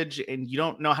college and you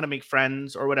don't know how to make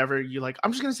friends or whatever, you're like,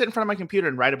 I'm just going to sit in front of my computer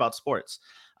and write about sports.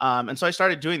 And so I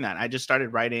started doing that. I just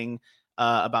started writing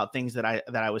about things that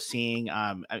I was seeing.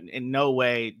 In no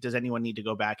way does anyone need to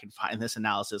go back and find this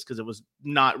analysis, because it was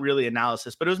not really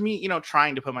analysis, but it was me,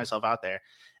 trying to put myself out there.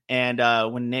 And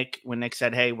when Nick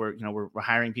said, "Hey, we're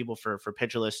hiring people for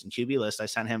Pitcher List and QB List," I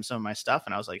sent him some of my stuff,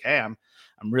 and I was like, "Hey, I'm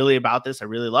really about this. I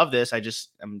really love this.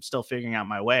 I'm still figuring out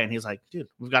my way." And he's like, "Dude,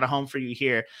 we've got a home for you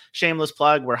here. Shameless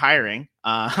plug. We're hiring.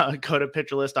 Go to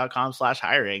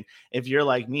pitcherlist.com/hiring if you're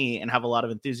like me and have a lot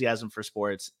of enthusiasm for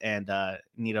sports and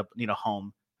need a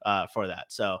home for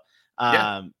that." So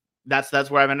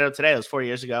that's where I've ended up today. It was 4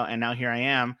 years ago, and now here I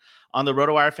am on the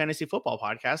RotoWire Fantasy Football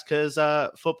podcast, because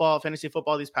fantasy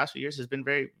football these past few years has been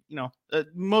very,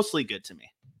 mostly good to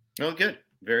me. Oh, good.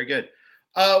 Very good.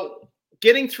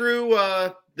 Getting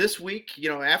through this week,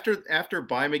 after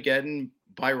By Mageddon,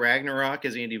 By Ragnarok,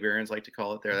 as Andy Behrens like to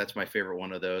call it there. That's my favorite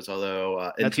one of those.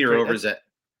 Although, and Peter Overzet.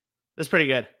 That's pretty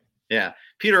good. Yeah.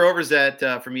 Peter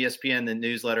Overzet from ESPN, the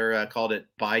newsletter, called it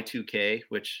By 2K,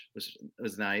 which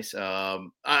was nice.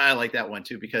 I like that one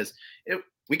too, because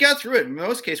we got through it. In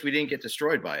most cases, we didn't get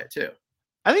destroyed by it too.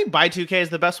 I think By 2K is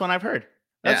the best one I've heard.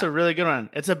 That's a really good one.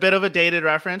 It's a bit of a dated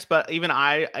reference, but even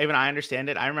I understand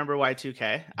it. I remember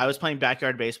Y2K. I was playing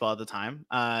backyard baseball at the time,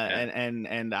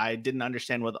 and I didn't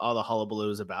understand what all the hullabaloo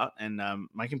was about. And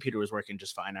my computer was working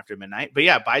just fine after midnight. But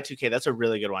yeah, By 2K, that's a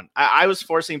really good one. I was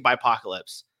forcing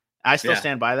Bypocalypse. I still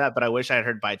stand by that, but I wish I had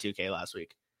heard By 2K last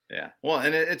week. Yeah, well,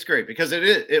 and it's great because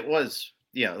it was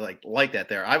like that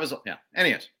there. I was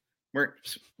Anyways, we're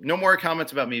no more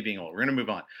comments about me being old. We're gonna move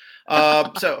on.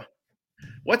 So.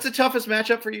 What's the toughest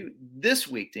matchup for you this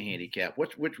week to handicap?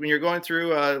 Which when you're going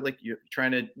through, like you're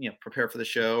trying to prepare for the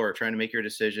show or trying to make your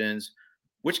decisions,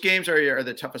 which games are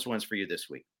the toughest ones for you this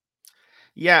week?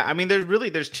 Yeah, I mean,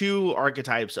 there's two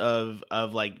archetypes of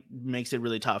like makes it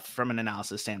really tough from an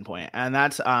analysis standpoint, and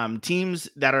that's teams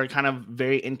that are kind of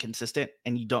very inconsistent,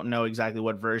 and you don't know exactly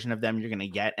what version of them you're going to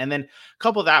get, and then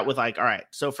couple that with like, all right,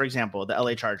 so for example, the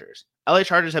LA Chargers. LA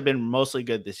Chargers have been mostly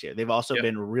good this year. They've also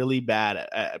been really bad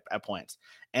at points,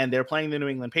 and they're playing the New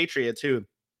England Patriots, who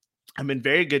have been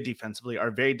very good defensively, are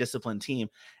a very disciplined team,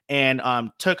 and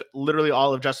took literally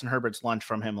all of Justin Herbert's lunch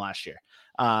from him last year.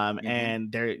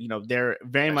 And they're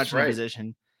very much in a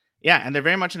position. Yeah, and they're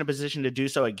very much in a position to do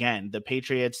so again. The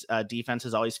Patriots defense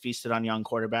has always feasted on young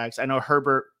quarterbacks. I know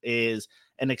Herbert is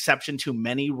an exception to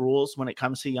many rules when it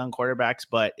comes to young quarterbacks,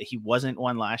 but he wasn't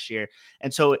one last year.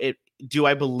 And so do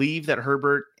I believe that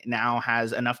Herbert now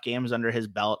has enough games under his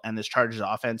belt and this Chargers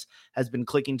offense has been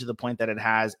clicking to the point that it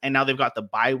has? And now they've got the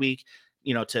bye week,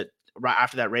 to right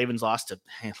after that Ravens loss to,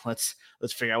 hey, let's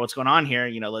figure out what's going on here.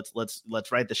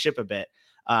 Let's right the ship a bit.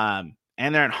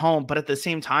 And they're at home, but at the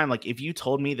same time, like if you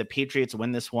told me the Patriots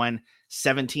win this one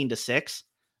 17-6,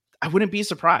 I wouldn't be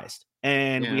surprised.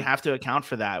 And we have to account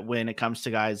for that when it comes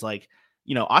to guys like,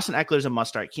 Austin Eckler's a must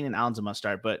start, Keenan Allen's a must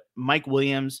start, but Mike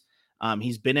Williams,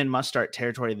 he's been in must start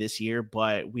territory this year,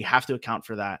 but we have to account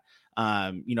for that.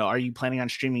 Are you planning on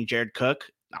streaming Jared Cook?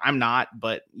 I'm not,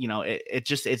 but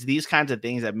it's these kinds of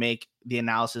things that make the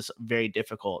analysis very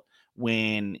difficult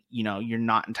when, you're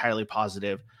not entirely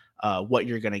positive what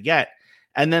you're going to get.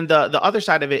 And then the other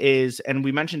side of it is, and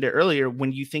we mentioned it earlier,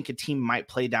 when you think a team might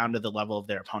play down to the level of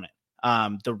their opponent.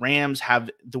 The Rams have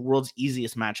the world's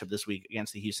easiest matchup this week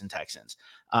against the Houston Texans.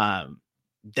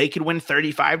 They could win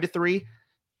 35-3.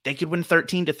 They could win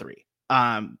 13-3.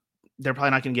 They're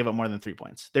probably not going to give up more than 3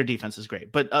 points. Their defense is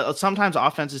great, but sometimes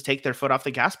offenses take their foot off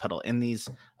the gas pedal in these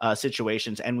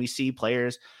situations. And we see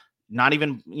players not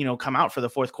even, come out for the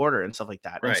fourth quarter and stuff like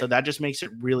that. Right. And so that just makes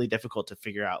it really difficult to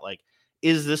figure out, like,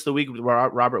 is this the week where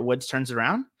Robert Woods turns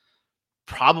around?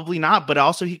 Probably not, but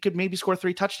also he could maybe score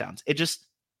 3 touchdowns.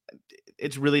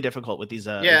 It's really difficult with these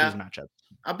matchups.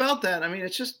 About that, I mean,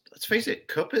 it's just, let's face it,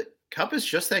 Kupp is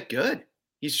just that good.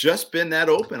 He's just been that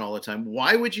open all the time.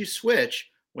 Why would you switch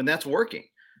when that's working?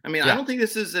 I mean, I don't think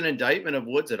this is an indictment of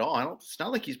Woods at all. It's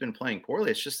not like he's been playing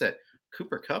poorly. It's just that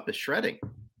Cooper Kupp is shredding.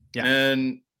 Yeah.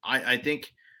 And I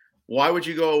think why would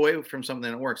you go away from something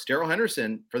that works? Darrell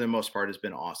Henderson, for the most part, has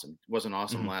been awesome. Wasn't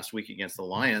awesome last week against the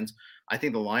Lions. I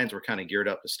think the Lions were kind of geared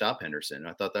up to stop Henderson.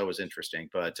 I thought that was interesting,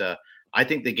 but I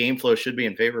think the game flow should be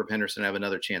in favor of Henderson to have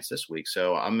another chance this week.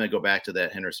 So I'm going to go back to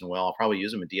that Henderson. Well, I'll probably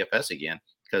use him in DFS again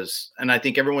and I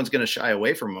think everyone's going to shy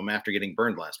away from him after getting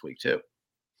burned last week too.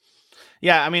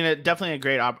 Yeah, I mean, definitely a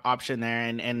great option there,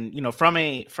 and from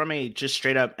a just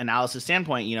straight up analysis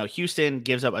standpoint, Houston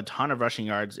gives up a ton of rushing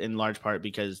yards in large part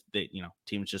because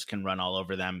teams just can run all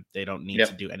over them. They don't need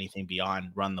to do anything beyond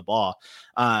run the ball.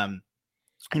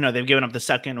 They've given up the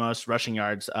second most rushing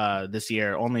yards this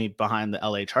year, only behind the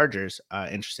LA Chargers,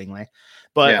 interestingly.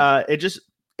 But it just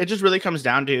really comes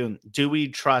down to, do we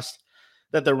trust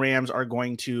that the Rams are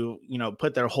going to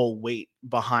put their whole weight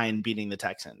behind beating the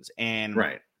Texans? And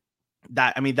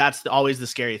that's always the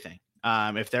scary thing.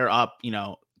 If they're up,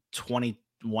 21-0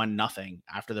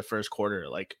 after the first quarter,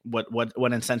 like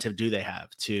what incentive do they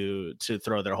have to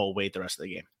throw their whole weight the rest of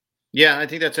the game? Yeah, I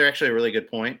think that's actually a really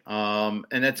good point. And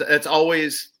it's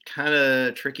always kind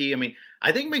of tricky. I mean,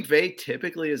 I think McVay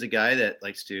typically is a guy that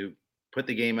likes to put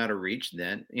the game out of reach.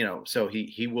 Then, so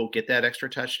he will get that extra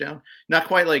touchdown. Not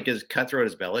quite like as cutthroat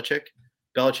as Belichick.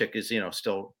 Belichick is,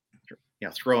 still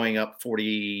throwing up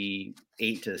 48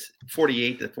 to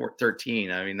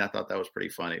 13. I mean, I thought that was pretty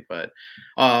funny, but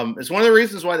it's one of the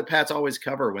reasons why the Pats always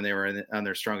cover when they were on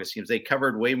their strongest teams. They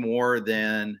covered way more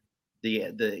than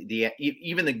the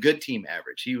even the good team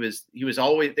average.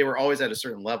 They were always at a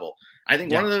certain level. I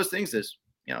think one of those things is,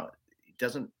 he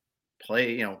doesn't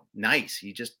play, nice.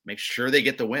 He just makes sure they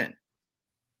get the win.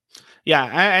 Yeah,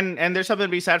 and there's something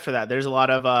to be said for that. There's a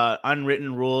lot of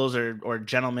unwritten rules or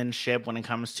gentlemanship when it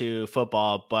comes to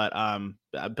football, but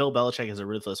Bill Belichick is a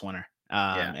ruthless winner.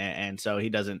 And so he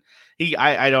doesn't.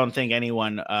 I don't think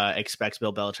anyone expects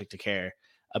Bill Belichick to care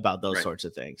about those sorts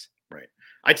of things. Right.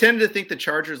 I tend to think the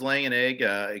Chargers laying an egg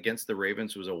against the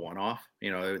Ravens was a one-off. They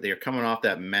are coming off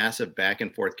that massive back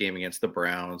and forth game against the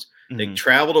Browns. Mm-hmm. They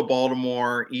travel to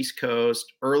Baltimore, East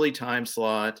Coast, early time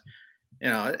slot.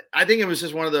 I think it was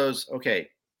just one of those, okay,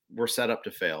 we're set up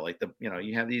to fail. Like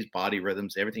you have these body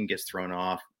rhythms, everything gets thrown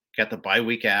off. Got the bye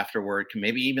week afterward,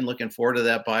 maybe even looking forward to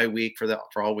that bye week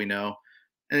for all we know.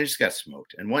 And they just got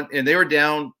smoked. And they were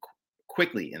down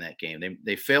quickly in that game.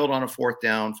 They failed on a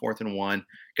 4th and 1,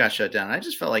 got shut down. I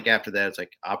just felt like after that, it's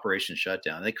like Operation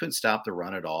Shutdown. They couldn't stop the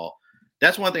run at all.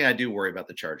 That's one thing I do worry about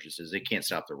the Chargers, is they can't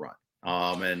stop the run.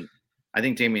 And I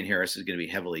think Damian Harris is going to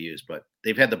be heavily used, but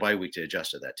they've had the bye week to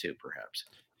adjust to that too, perhaps.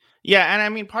 Yeah, and I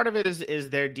mean, part of it is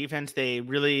their defense. They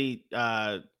really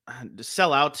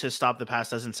sell out to stop the pass.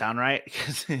 Doesn't sound right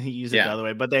because you use it the other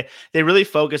way, but they really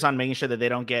focus on making sure that they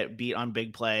don't get beat on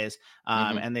big plays.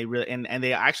 And they really and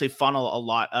they actually funnel a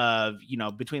lot of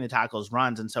between the tackles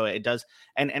runs, and so it does.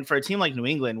 And for a team like New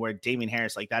England, where Damian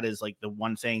Harris, like that is like the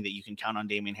one thing that you can count on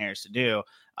Damian Harris to do.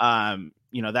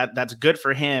 That's good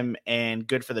for him and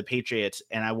good for the Patriots.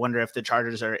 And I wonder if the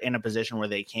Chargers are in a position where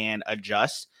they can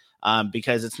adjust.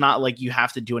 Because it's not like you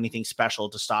have to do anything special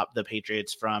to stop the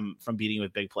Patriots from beating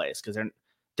with big plays, because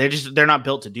they're not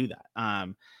built to do that.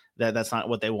 That's not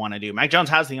what they want to do. Mac Jones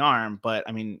has the arm, but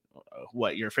I mean,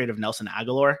 what, you're afraid of Nelson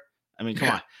Aguilar? I mean, come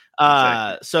on.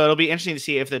 Exactly. So it'll be interesting to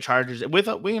see if the Chargers, with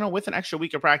an extra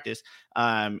week of practice,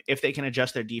 if they can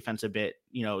adjust their defense a bit.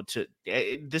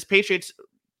 This Patriots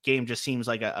game just seems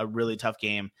like a really tough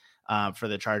game for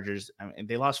the Chargers. I mean,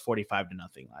 they lost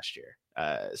 45-0 last year.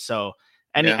 So.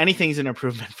 Anything's an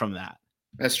improvement from that.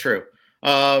 That's true.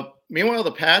 Meanwhile,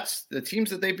 the Pats, the teams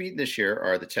that they beat this year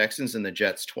are the Texans and the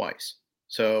Jets twice.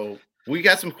 So we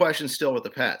got some questions still with the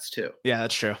Pats too. Yeah,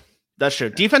 that's true. That's true.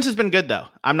 Defense has been good though.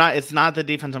 It's not the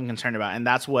defense I'm concerned about. And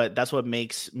that's what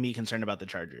makes me concerned about the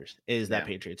Chargers is that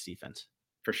Patriots defense.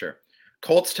 For sure.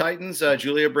 Colts Titans,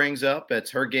 Julia brings up,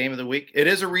 it's her game of the week. It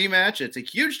is a rematch. It's a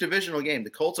huge divisional game. The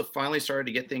Colts have finally started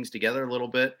to get things together a little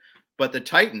bit, but the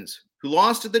Titans, who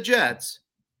lost to the Jets,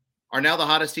 are now the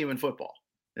hottest team in football.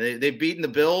 They've beaten the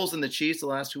Bills and the Chiefs the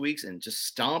last 2 weeks and just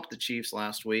stomped the Chiefs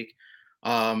last week.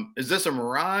 Is this a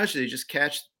mirage? Did they just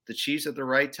catch the Chiefs at the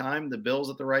right time, the Bills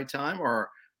at the right time, or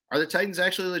are the Titans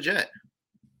actually legit?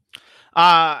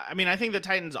 I mean, I think the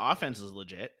Titans' offense is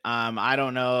legit. I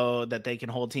don't know that they can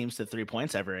hold teams to 3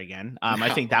 points ever again. No.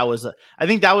 I think that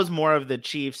was more of the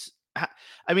Chiefs.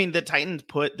 I mean, the Titans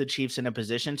put the Chiefs in a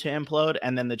position to implode,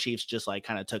 and then the Chiefs just like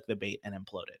kind of took the bait and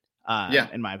imploded.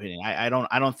 In my opinion, I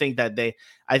don't think that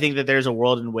I think that there's a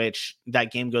world in which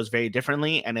that game goes very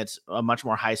differently and it's a much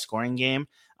more high scoring game.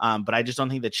 But I just don't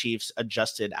think the Chiefs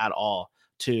adjusted at all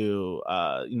to,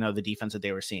 the defense that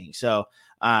they were seeing. So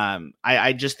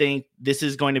I just think this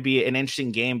is going to be an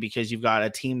interesting game because you've got a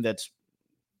team that's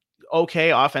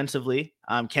okay offensively.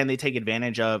 Can they take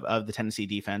advantage of the Tennessee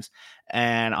defense?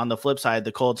 And on the flip side,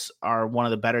 the Colts are one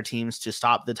of the better teams to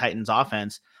stop the Titans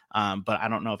offense. But I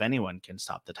don't know if anyone can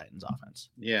stop the Titans offense.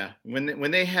 Yeah.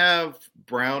 When they have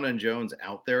Brown and Jones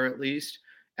out there, at least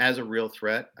as a real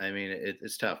threat, I mean,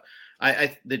 it's tough.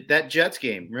 That Jets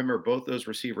game, remember, both those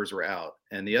receivers were out,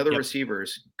 and the other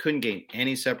receivers couldn't gain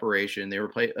any separation. They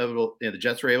were the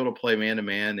Jets were able to play man to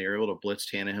man. They were able to blitz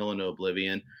Tannehill into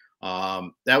oblivion.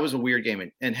 That was a weird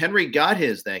game, and Henry got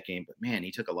his that game, but man,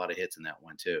 he took a lot of hits in that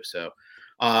one too. So,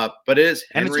 but it is,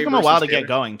 and it took him a while to get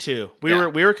going too. We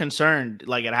were concerned,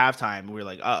 like at halftime, we were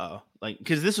like, like,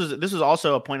 because this was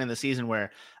also a point in the season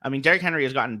where, I mean, Derrick Henry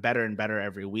has gotten better and better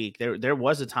every week. There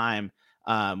was a time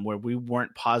where we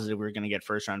weren't positive we were going to get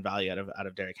first round value out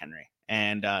of Derrick Henry.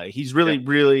 And he's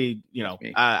really,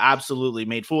 absolutely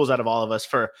made fools out of all of us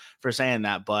for saying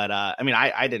that. But I mean,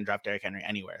 I didn't draft Derrick Henry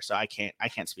anywhere, so I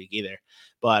can't speak either.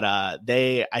 But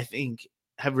I think,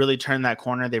 have really turned that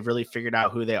corner. They've really figured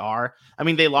out who they are. I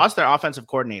mean, they lost their offensive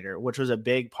coordinator, which was a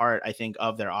big part, I think,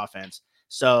 of their offense.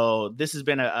 So this has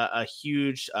been a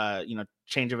huge,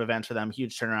 change of events for them,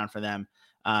 huge turnaround for them.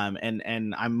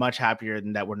 And I'm much happier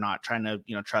than that we're not trying to,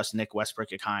 trust Nick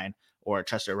Westbrook-Akine or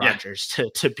Chester Rogers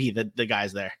to be the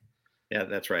guys there. Yeah,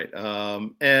 that's right.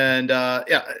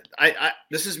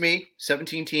 This is me,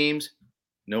 17 teams,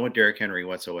 no Derrick Henry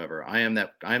whatsoever. I am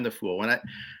the fool. When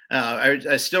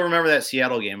I still remember that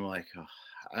Seattle game. I'm like,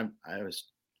 I was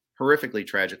horrifically,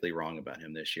 tragically wrong about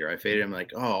him this year. I faded him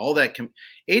like, all that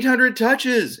 800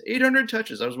 touches.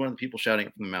 I was one of the people shouting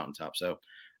it from the mountaintop. So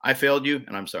I failed you,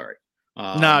 and I'm sorry.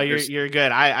 No, you're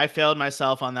good. I failed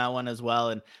myself on that one as well.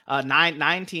 And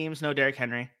nine teams, no Derrick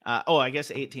Henry. I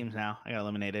guess 8 teams now. I got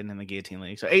eliminated in the guillotine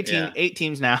league. So 8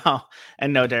 teams now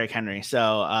and no Derrick Henry. So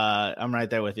I'm right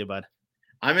there with you, bud.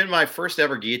 I'm in my first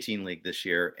ever guillotine league this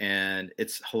year, and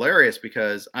it's hilarious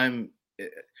because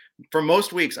for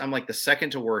most weeks I'm like the second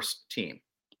to worst team.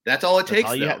 That's all it takes.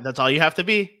 That's all you have to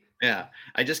be. Yeah,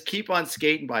 I just keep on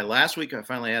skating by. Last week, I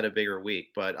finally had a bigger week,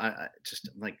 but I'm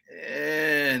like,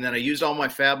 and then I used all my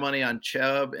fab money on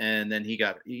Chubb, and then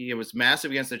he was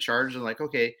massive against the Chargers. I'm like,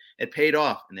 okay, it paid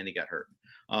off, and then he got hurt.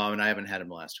 And I haven't had him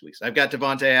the last 2 weeks. I've got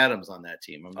Devontae Adams on that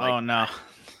team. I'm like, oh no!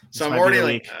 So I'm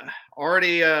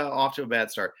already off to a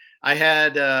bad start. I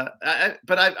had,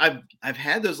 but I've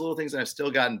had those little things that I've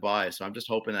still gotten by. So I'm just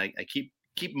hoping I keep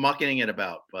mucking it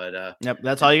about. But yep,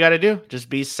 that's all you got to do. Just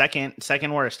be second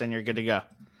worst, and you're good to go.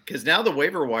 Because now the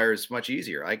waiver wire is much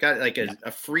easier. I got like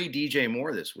a free DJ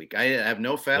Moore this week. I have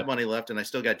no fab money left, and I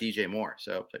still got DJ Moore.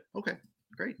 So like, okay,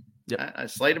 great, a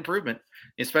slight improvement,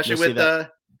 especially with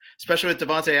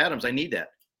Devontae Adams. I need that.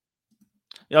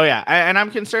 Oh yeah, and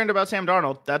I'm concerned about Sam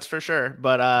Darnold, that's for sure.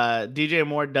 But DJ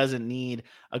Moore doesn't need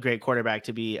a great quarterback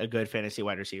to be a good fantasy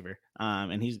wide receiver.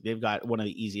 And they've got one of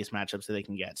the easiest matchups that they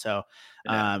can get. So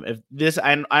if this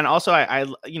and also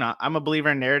I'm a believer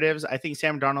in narratives. I think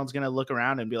Sam Darnold's going to look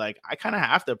around and be like, I kind of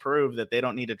have to prove that they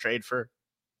don't need to trade for,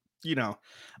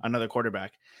 another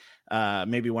quarterback,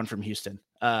 maybe one from Houston.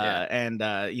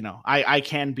 I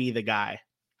can be the guy.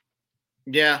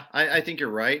 Yeah, I think you're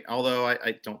right. Although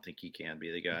I don't think he can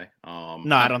be the guy.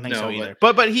 No, I don't think so either.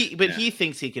 But he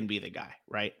thinks he can be the guy,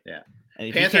 right? Yeah.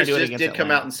 Panthers did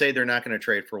come out and say they're not going to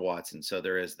trade for Watson, so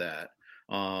there is that.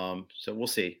 So we'll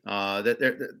see.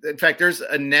 In fact, there's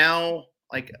now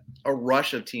like a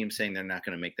rush of teams saying they're not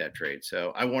going to make that trade.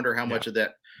 So I wonder how much of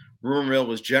that rumor mill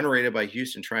was generated by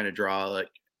Houston trying to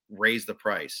raise the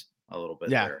price a little bit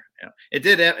there. Yeah.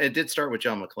 It did start with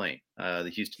John McClain, the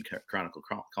Houston Chronicle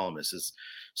columnist.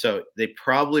 So they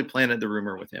probably planted the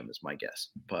rumor with him, is my guess.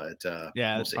 But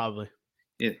that's probably.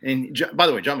 And by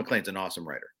the way, John McClain's an awesome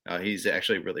writer. He's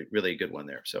actually really, really a good one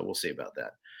there. So we'll see about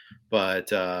that.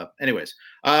 But anyways,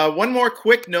 one more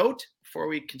quick note before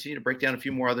we continue to break down a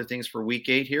few more other things for Week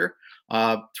 8 here.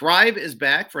 Thrive is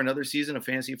back for another season of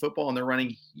fantasy football, and they're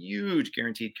running huge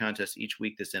guaranteed contests each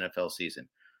week this NFL season.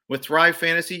 With Thrive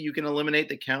Fantasy, you can eliminate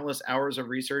the countless hours of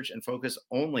research and focus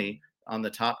only on the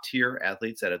top tier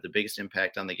athletes that have the biggest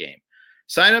impact on the game.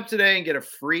 Sign up today and get a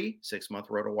free 6-month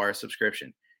RotoWire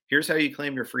subscription. Here's how you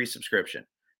claim your free subscription.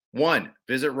 1,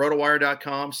 visit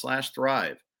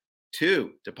rotowire.com/thrive.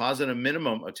 2, deposit a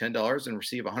minimum of $10 and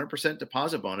receive a 100%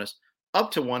 deposit bonus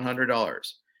up to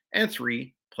 $100. And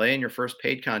 3, play in your first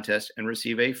paid contest and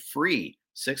receive a free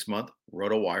 6-month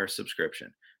RotoWire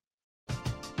subscription.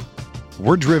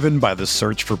 We're driven by the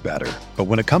search for better. But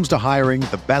when it comes to hiring,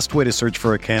 the best way to search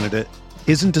for a candidate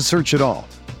isn't to search at all.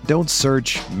 Don't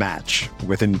search, match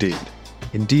with Indeed.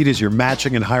 Indeed is your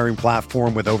matching and hiring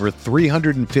platform with over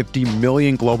 350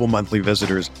 million global monthly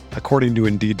visitors, according to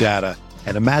Indeed data,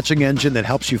 and a matching engine that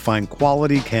helps you find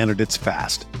quality candidates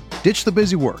fast. Ditch the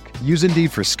busy work. Use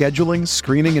Indeed for scheduling,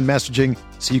 screening, and messaging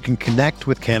so you can connect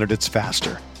with candidates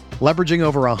faster. Leveraging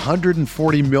over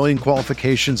 140 million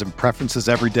qualifications and preferences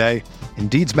every day,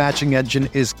 Indeed's matching engine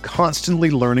is constantly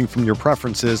learning from your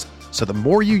preferences, so the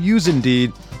more you use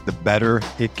Indeed, the better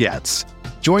it gets.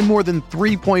 Join more than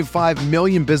 3.5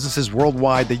 million businesses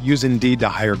worldwide that use Indeed to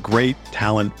hire great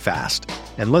talent fast.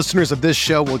 And listeners of this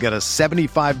show will get a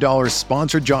 $75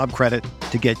 sponsored job credit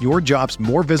to get your jobs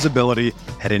more visibility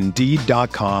at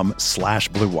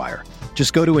Indeed.com/Blue Wire.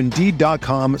 Just go to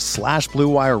Indeed.com/Blue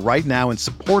Wire right now and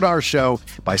support our show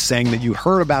by saying that you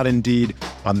heard about Indeed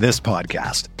on this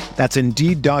podcast. That's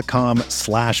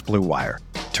Indeed.com/Blue Wire.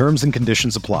 Terms and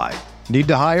conditions apply. Need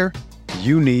to hire?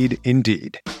 You need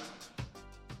Indeed.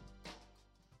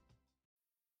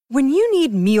 When you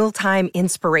need mealtime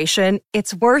inspiration,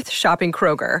 it's worth shopping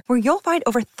Kroger, where you'll find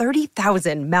over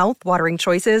 30,000 mouth-watering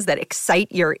choices that excite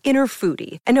your inner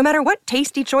foodie. And no matter what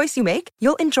tasty choice you make,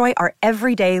 you'll enjoy our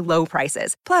everyday low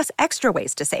prices, plus extra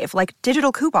ways to save, like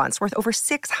digital coupons worth over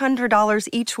 $600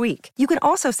 each week. You can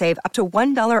also save up to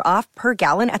 $1 off per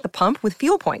gallon at the pump with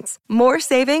fuel points. More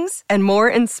savings and more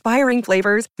inspiring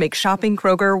flavors make shopping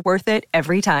Kroger worth it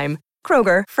every time.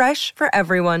 Kroger, fresh for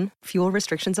everyone. Fuel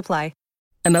restrictions apply.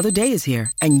 Another day is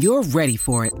here, and you're ready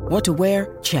for it. What to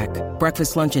wear? Check.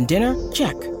 Breakfast, lunch, and dinner?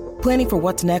 Check. Planning for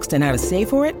what's next and how to save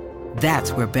for it?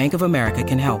 That's where Bank of America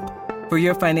can help. For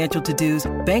your financial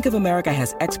to-dos, Bank of America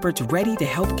has experts ready to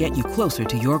help get you closer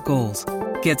to your goals.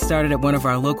 Get started at one of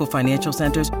our local financial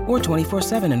centers or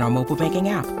 24/7 in our mobile banking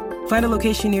app. Find a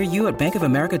location near you at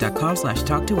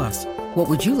bankofamerica.com/talktous. What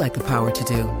would you like the power to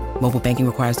do? Mobile banking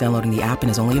requires downloading the app and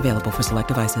is only available for select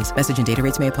devices. Message and data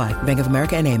rates may apply. Bank of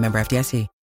America N.A., member FDIC.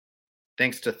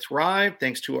 Thanks to Thrive.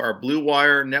 Thanks to our Blue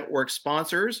Wire Network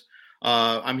sponsors.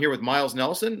 I'm here with Miles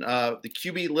Nelson, the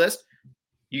QB list.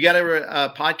 You got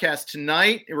a podcast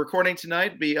tonight, recording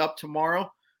tonight, be up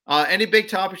tomorrow. Any big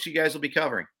topics you guys will be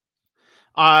covering?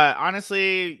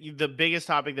 Honestly, the biggest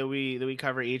topic that we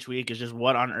cover each week is just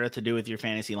what on earth to do with your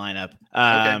fantasy lineup.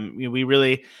 Okay. We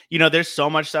really, there's so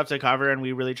much stuff to cover, and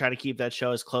we really try to keep that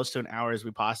show as close to an hour as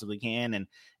we possibly can. And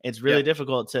it's really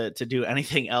difficult to do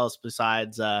anything else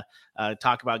besides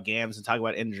talk about games and talk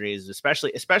about injuries,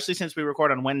 especially since we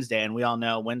record on Wednesday, and we all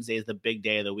know Wednesday is the big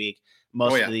day of the week.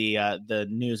 Most of the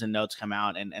news and notes come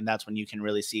out, and that's when you can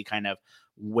really see kind of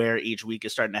where each week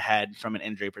is starting to head from an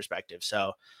injury perspective.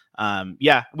 So and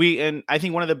I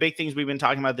think one of the big things we've been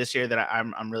talking about this year that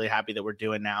I'm really happy that we're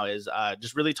doing now is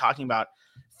just really talking about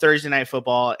Thursday night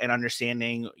football and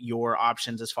understanding your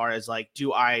options as far as like,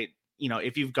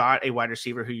 if you've got a wide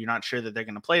receiver who you're not sure that they're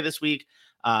going to play this week,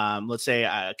 let's say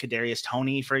Kadarius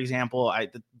Toney, for example,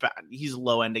 he's a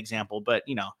low end example, but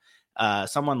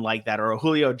someone like that, or a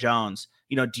Julio Jones,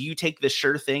 do you take the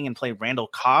sure thing and play Randall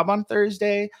Cobb on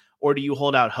Thursday? Or do you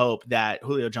hold out hope that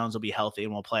Julio Jones will be healthy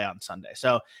and will play on Sunday?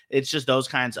 So it's just those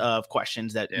kinds of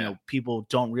questions that people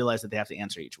don't realize that they have to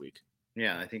answer each week.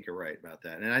 Yeah, I think you're right about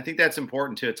that, and I think that's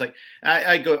important too. It's like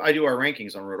I do our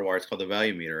rankings on RotoWire. It's called the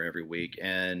Value Meter every week,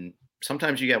 and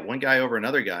sometimes you get one guy over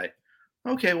another guy.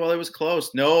 Okay, well, it was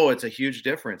close. No, it's a huge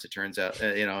difference. It turns out,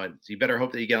 you better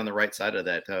hope that you get on the right side of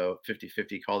that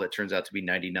 50-50 call that turns out to be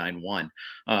 99-1.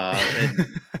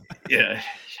 Yeah,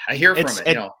 I hear from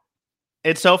it.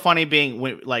 It's so funny being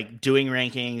like doing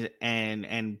rankings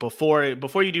and before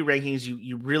you do rankings,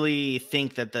 you really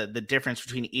think that the difference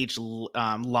between each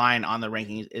line on the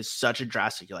rankings is such a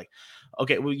drastic. You're like,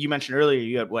 okay, well, you mentioned earlier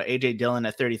you had AJ Dillon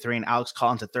at 33 and Alex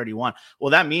Collins at 31.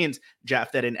 Well, that means,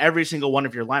 Jeff, that in every single one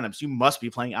of your lineups, you must be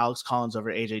playing Alex Collins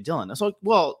over AJ Dillon. It's like,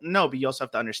 well, no, but you also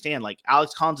have to understand, like,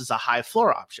 Alex Collins is a high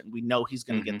floor option. We know he's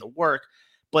going to get the work,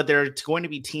 but there are going to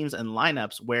be teams and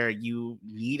lineups where you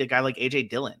need a guy like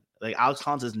AJ Dillon. Like, Alex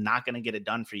Collins is not going to get it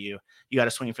done for you. You got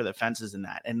to swing for the fences in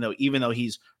that. And even though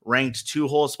he's ranked 2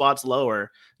 whole spots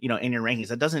lower, in your rankings,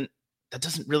 that doesn't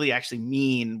really actually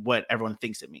mean what everyone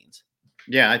thinks it means.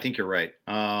 Yeah, I think you're right.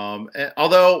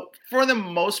 Although for the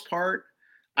most part,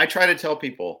 I try to tell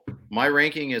people my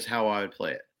ranking is how I would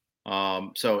play it.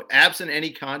 So absent any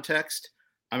context,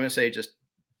 I'm going to say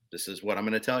this is what I'm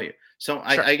going to tell you. So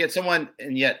sure. I get someone,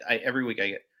 and yet every week I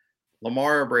get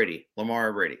Lamar or Brady.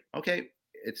 Okay.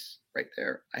 It's right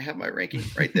there. I have my ranking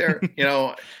right there.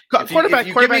 Quarterback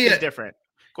is different.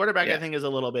 Quarterback, I think, is a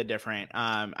little bit different.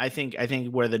 I think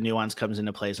where the nuance comes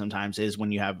into play sometimes is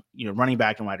when you have running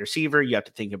back and wide receiver. You have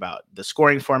to think about the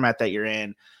scoring format that you're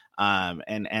in,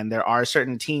 and there are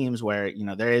certain teams where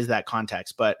there is that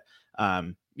context. But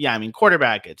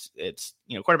quarterback, it's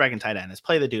quarterback and tight end is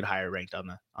play the dude higher ranked on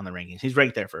the rankings. He's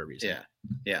ranked there for a reason.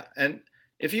 Yeah, and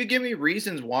If you give me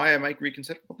reasons why I might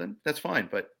reconsider, well, then that's fine.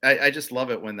 But I just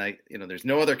love it when there's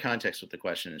no other context with the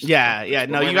question. Yeah.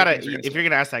 No, you gotta. If you're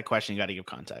gonna ask that question, you got to give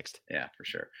context. Yeah, for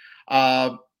sure.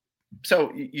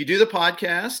 So you do the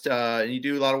podcast, and you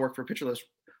do a lot of work for Pitcher List.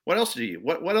 What else do you?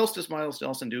 What else does Miles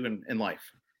Nelson do in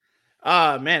life?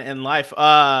 Man, in life.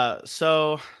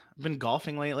 So I've been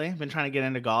golfing lately. I've been trying to get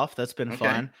into golf. That's been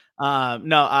fun. I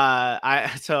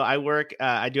work.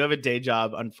 I do have a day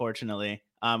job, unfortunately.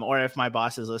 Or if my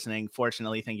boss is listening,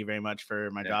 fortunately, thank you very much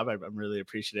for my job. I'm really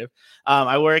appreciative.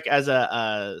 I work as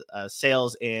a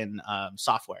sales in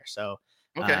software. So,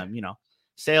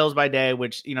 sales by day,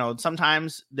 which,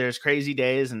 sometimes there's crazy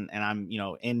days and I'm,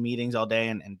 in meetings all day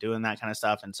and doing that kind of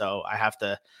stuff. And so I have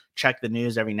to check the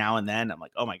news every now and then. I'm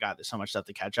like, oh my God, there's so much stuff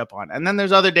to catch up on. And then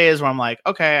there's other days where I'm like,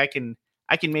 okay, I can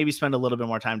maybe spend a little bit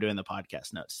more time doing the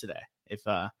podcast notes today. If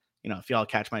y'all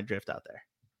catch my drift out there.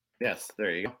 Yes,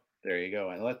 there you go. There you go.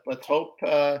 And let's hope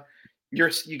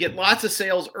you get lots of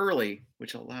sales early,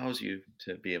 which allows you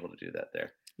to be able to do that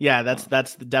there. Yeah,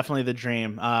 that's definitely the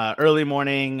dream. Early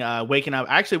morning, waking up.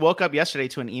 I actually woke up yesterday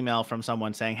to an email from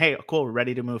someone saying, "Hey, cool, we're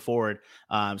ready to move forward.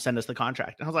 Send us the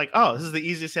contract." And I was like, "Oh, this is the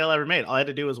easiest sale I ever made. All I had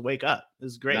to do was wake up.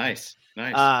 This is great." Nice.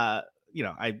 I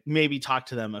maybe talked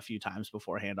to them a few times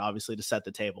beforehand, obviously, to set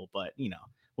the table. But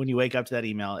when you wake up to that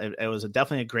email, it was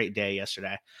definitely a great day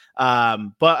yesterday.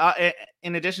 But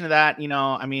in addition to that,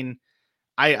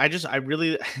 I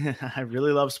really I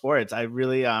really love sports. I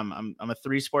really I'm a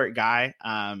 3-sport guy.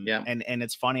 And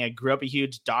it's funny. I grew up a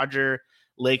huge Dodger,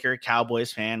 Laker,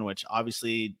 Cowboys fan, which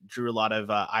obviously drew a lot of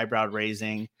eyebrow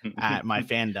raising at my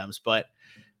fandoms. But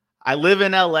I live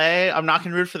in LA. I'm not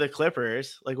going to root for the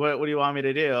Clippers. Like, what do you want me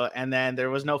to do? And then there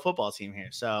was no football team here.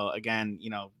 So again,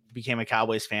 became a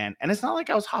Cowboys fan. And it's not like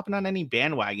I was hopping on any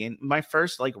bandwagon. My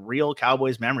first real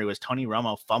Cowboys memory was Tony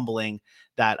Romo fumbling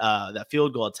that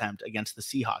field goal attempt against the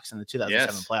Seahawks in the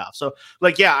 2007 playoffs. So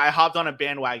I hopped on a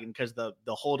bandwagon because the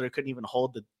holder couldn't even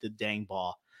hold the dang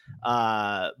ball.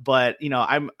 But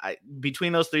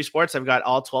between those 3 sports, I've got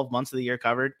all 12 months of the year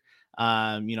covered.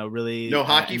 Really no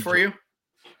hockey for you.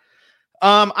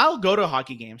 I'll go to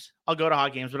hockey games. But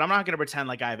I'm not going to pretend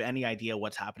like I have any idea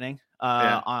what's happening.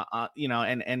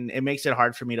 And it makes it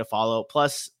hard for me to follow.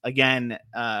 Plus, again,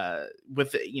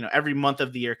 with every month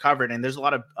of the year covered, and there's a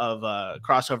lot of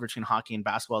crossover between hockey and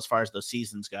basketball as far as those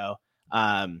seasons go.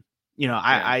 I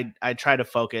try to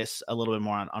focus a little bit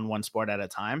more on one sport at a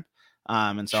time.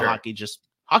 And so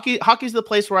hockey's the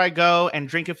place where I go and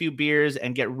drink a few beers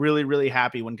and get really, really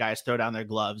happy when guys throw down their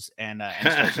gloves and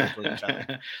start circling each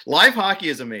other. Live hockey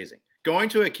is amazing. Going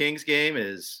to a Kings game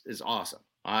is awesome.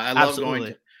 I love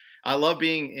I love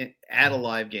being at a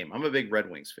live game. I'm a big Red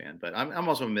Wings fan, but I'm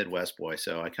also a Midwest boy,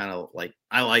 so I kind of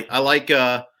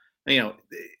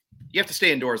you have to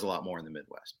stay indoors a lot more in the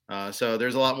Midwest. So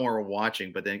there's a lot more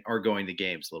watching, but then are going to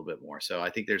games a little bit more. So I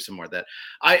think there's some more of that.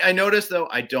 I noticed, though,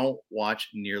 I don't watch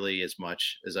nearly as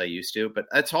much as I used to, but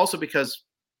that's also because,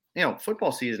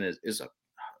 football season is a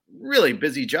really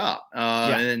busy job.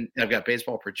 And then I've got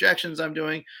baseball projections I'm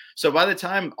doing. So by the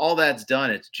time all that's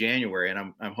done, it's January and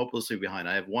I'm hopelessly behind.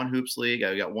 I have 1 hoops league.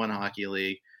 I've got 1 hockey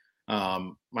league.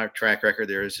 My track record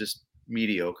there is just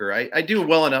mediocre. I do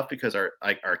well enough because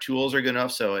our tools are good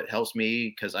enough, so it helps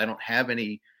me because I don't have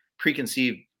any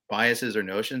preconceived biases or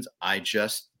notions. I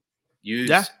just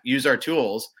use our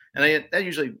tools, and that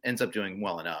usually ends up doing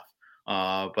well enough.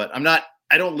 But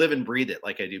I don't live and breathe it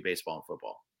like I do baseball and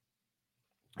football.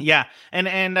 Yeah.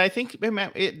 And I think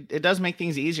it does make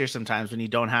things easier sometimes when you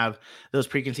don't have those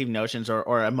preconceived notions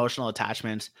or emotional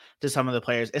attachments to some of the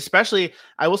players, especially,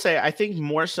 I will say, I think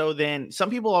more so than some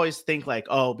people always think like,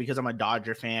 oh, because I'm a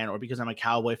Dodger fan or because I'm a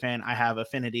Cowboy fan, I have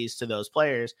affinities to those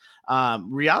players.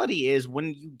 Reality is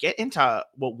when you get into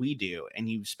what we do and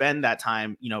you spend that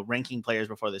time, ranking players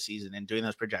before the season and doing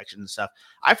those projections and stuff,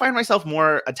 I find myself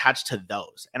more attached to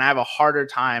those. And I have a harder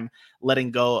time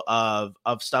letting go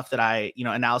of stuff that I,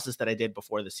 analysis that I did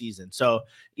before the season. So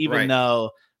even though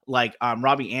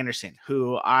Robbie Anderson,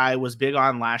 who I was big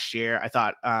on last year, I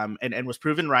thought, and was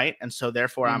proven right. And so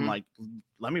therefore I'm like,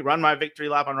 let me run my victory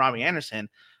lap on Robbie Anderson.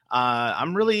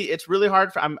 It's really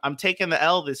hard I'm taking the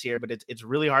L this year, but it's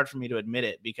really hard for me to admit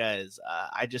it because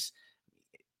I just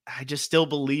still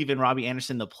believe in Robbie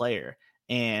Anderson, the player.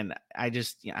 And I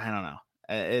don't know.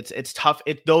 It's tough.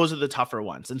 Those are the tougher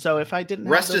ones. And so if I didn't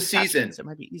rest of season, it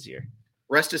might be easier.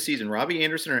 Rest of season, Robbie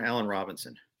Anderson or Allen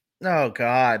Robinson? Oh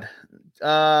God.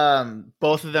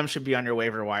 Both of them should be on your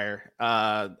waiver wire.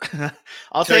 I'll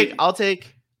take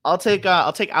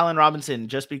Allen Robinson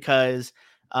just because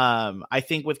I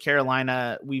think with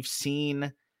Carolina, we've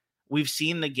seen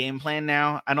the game plan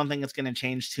now. I don't think it's going to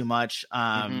change too much.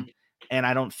 And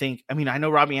I don't think, I mean, I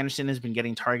know Robbie Anderson has been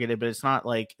getting targeted, but it's not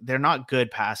like they're not good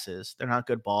passes. They're not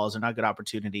good balls. They're not good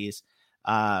opportunities.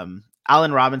 Allen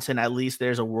Robinson, at least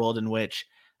there's a world in which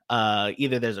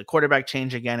either there's a quarterback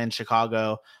change again in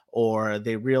Chicago, or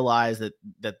they realize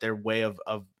that their way of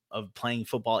playing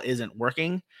football isn't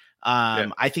working.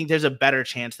 I think there's a better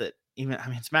chance that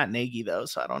it's Matt Nagy though.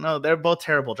 So I don't know. They're both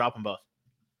terrible. Drop them both.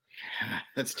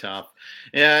 That's tough.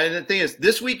 Yeah. And the thing is,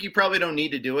 this week, you probably don't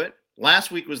need to do it.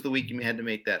 Last week was the week you had to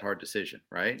make that hard decision,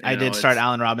 right? I did start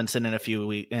Allen Robinson in a few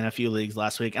leagues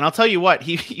last week. And I'll tell you what,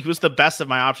 he was the best of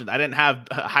my options. I didn't have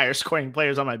higher scoring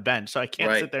players on my bench. So I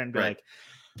can't sit there and be like,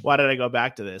 why did I go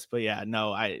back to this? But yeah,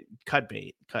 no, I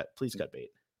please cut bait.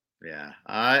 Yeah.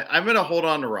 I'm going to hold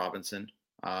on to Robinson.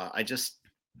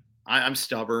 I'm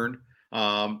stubborn.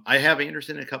 I have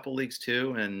Anderson in a couple leagues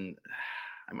too. And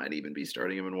I might even be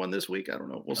starting him in one this week. I don't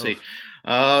know. We'll see.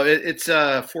 It's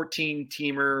a 14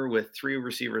 teamer with 3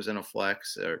 receivers and a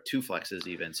flex, or 2 flexes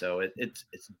even. So it's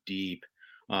deep.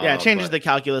 It changes the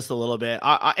calculus a little bit.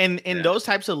 In those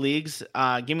types of leagues,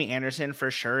 give me Anderson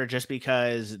for sure, just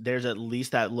because there's at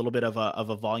least that little bit of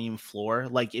a volume floor.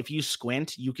 Like if you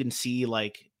squint, you can see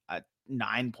like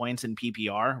 9 points in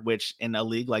PPR, which in a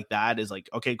league like that is like,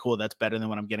 okay, cool. That's better than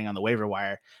what I'm getting on the waiver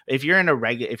wire. If you're in a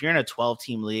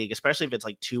 12-team league, especially if it's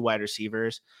like 2 wide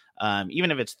receivers,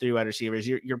 even if it's 3 wide receivers,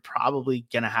 you're probably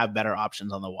going to have better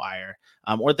options on the wire.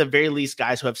 Or at the very least,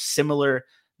 guys who have similar.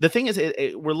 The thing is,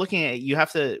 we're looking at,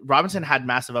 Robinson had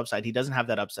massive upside. He doesn't have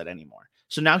that upside anymore.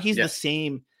 So now he's the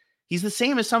same. He's the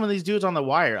same as some of these dudes on the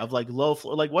wire of like low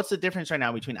floor. Like what's the difference right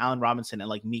now between Allen Robinson and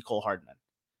like Mecole Hardman?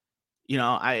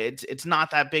 It's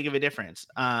not that big of a difference.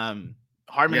 Hardman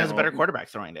has a better quarterback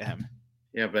throwing to him.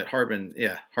 Yeah, but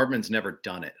Hardman's never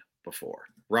done it before.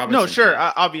 Robinson. No, sure,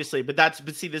 obviously, but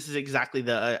see, this is exactly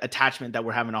the attachment that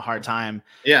we're having a hard time.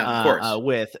 Of course.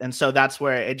 With, and so that's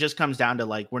where it just comes down to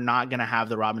like we're not going to have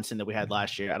the Robinson that we had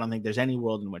last year. I don't think there's any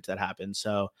world in which that happens.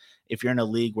 So if you're in a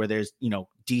league where there's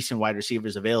decent wide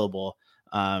receivers available,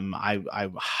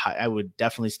 I would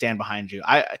definitely stand behind you.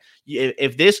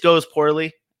 If this goes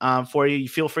poorly for you,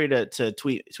 feel free to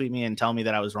tweet me and tell me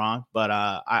that I was wrong, but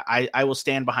I will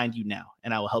stand behind you now,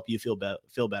 and I will help you feel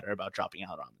better about dropping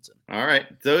out Robinson. All right,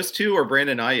 those 2 are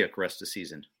Brandon Ayuk rest of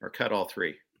season, or cut all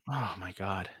 3. Oh my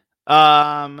God.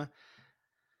 Cut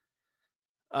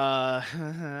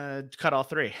all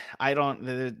 3.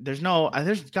 There's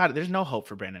no hope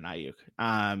for Brandon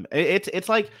Ayuk. It's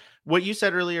like what you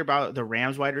said earlier about the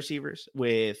Rams wide receivers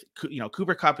with,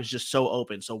 Cooper Kupp is just so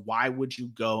open. So why would you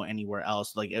go anywhere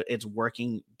else? Like it's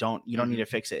working. You don't need to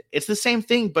fix it. It's the same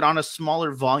thing, but on a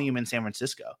smaller volume in San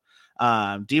Francisco.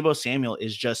 Deebo Samuel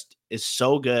is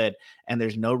so good, and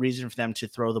there's no reason for them to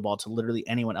throw the ball to literally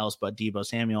anyone else but Deebo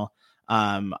Samuel.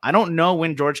 I don't know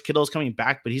when George Kittle is coming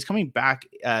back, but he's coming back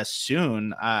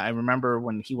soon. I remember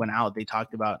when he went out, they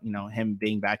talked about, him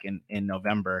being back in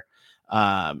November.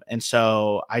 And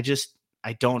so I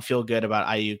don't feel good about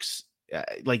Ayuk's,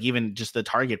 like even just the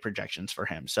target projections for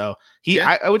him. So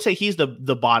I would say he's the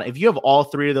bottom. If you have all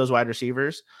 3 of those wide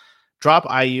receivers, drop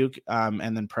Ayuk,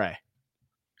 and then pray.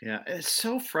 Yeah. It's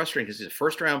so frustrating because he's a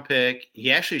 1st-round pick.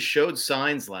 He actually showed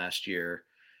signs last year,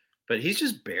 but he's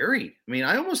just buried. I mean,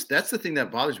 that's the thing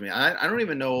that bothers me. I don't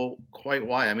even know quite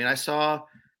why. I mean,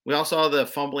 we all saw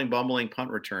the bumbling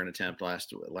punt return attempt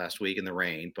last week in the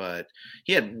rain, but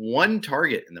he had 1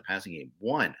 target in the passing game.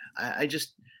 1.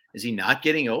 Is he not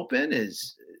getting open?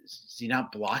 Is he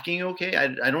not blocking okay?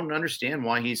 I don't understand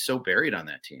why he's so buried on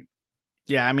that team.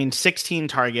 Yeah. I mean, 16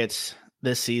 targets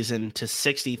this season to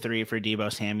 63 for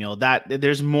Deebo Samuel. That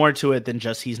there's more to it than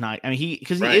just he's not. I mean,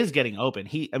 because he is getting open.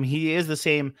 He is the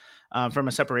same from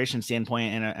a separation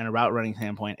standpoint and a route running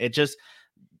standpoint. It just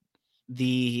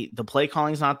the play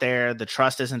calling is not there. The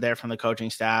trust isn't there from the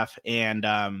coaching staff, and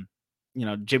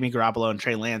Jimmy Garoppolo and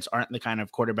Trey Lance aren't the kind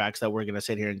of quarterbacks that we're going to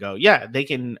sit here and go, yeah, they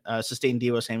can sustain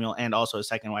Deebo Samuel and also a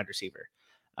second wide receiver.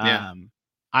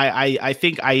 I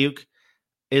think Ayuk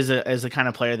is the kind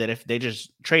of player that if they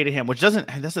just traded him,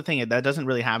 that's the thing, that doesn't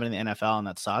really happen in the NFL, and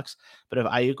that sucks. But if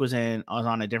Ayuk was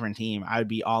on a different team, I would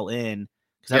be all in,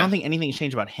 because I don't think anything's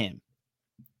changed about him.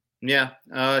 Yeah.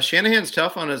 Shanahan's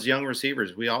tough on his young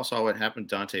receivers. We all saw what happened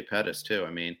to Dante Pettis too.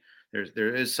 I mean,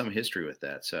 there is some history with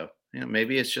that. So,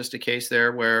 maybe it's just a case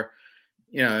there where,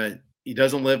 he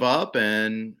doesn't live up,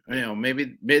 and,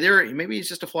 maybe he's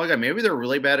just a flawed guy. Maybe they're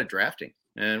really bad at drafting,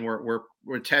 and we're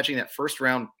attaching that 1st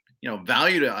round,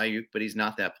 value to Ayuk, but he's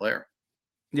not that player.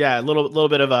 Yeah, a little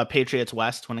bit of a Patriots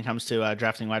West when it comes to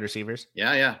drafting wide receivers.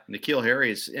 Yeah. N'Keal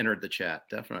Harry's entered the chat,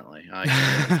 definitely. I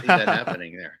can see that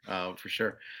happening there, for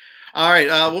sure. All right,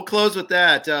 we'll close with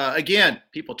that. Again,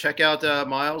 people check out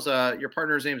Miles. Your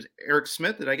partner's name is Eric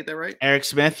Smith. Did I get that right? Eric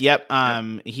Smith. Yep.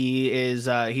 He is.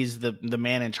 He's the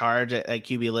man in charge at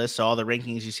QB List. So all the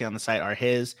rankings you see on the site are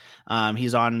his.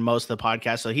 He's on most of the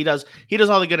podcasts. So he does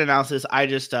all the good analysis. I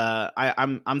just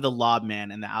I'm the lob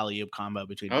man and the alley-oop combo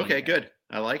between. Okay, good.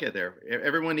 I like it there.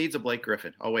 Everyone needs a Blake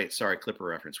Griffin. Oh wait, sorry, Clipper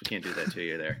reference. We can't do that to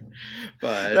you there.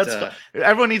 But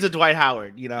everyone needs a Dwight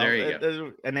Howard, there you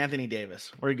go. And Anthony Davis.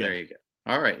 We're good. There you go.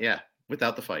 All right, yeah,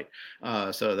 without the fight.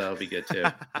 So that'll be good too.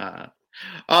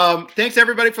 Thanks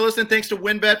everybody for listening. Thanks to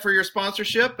WynnBET for your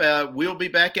sponsorship. We'll be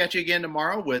back at you again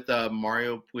tomorrow with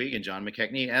Mario Puig and John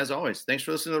McKechnie. As always, thanks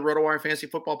for listening to the RotoWire Fantasy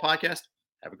Football Podcast.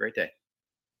 Have a great day.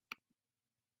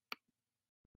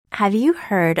 Have you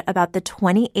heard about the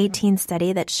 2018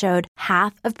 study that showed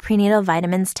half of prenatal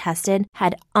vitamins tested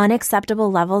had unacceptable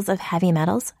levels of heavy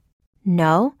metals?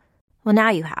 No? Well, now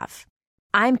you have.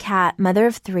 I'm Kat, mother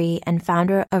of 3 and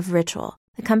founder of Ritual,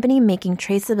 the company making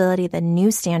traceability the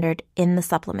new standard in the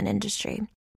supplement industry.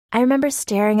 I remember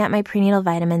staring at my prenatal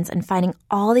vitamins and finding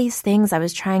all these things I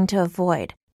was trying to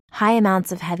avoid. High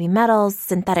amounts of heavy metals,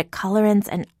 synthetic colorants,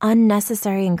 and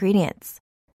unnecessary ingredients.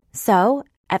 So,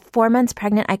 at 4 months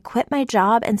pregnant, I quit my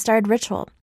job and started Ritual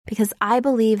because I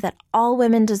believe that all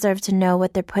women deserve to know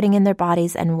what they're putting in their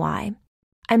bodies and why.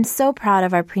 I'm so proud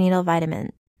of our prenatal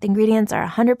vitamin. The ingredients are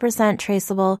 100%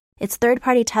 traceable, it's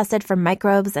third-party tested for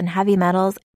microbes and heavy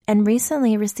metals, and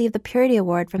recently received the Purity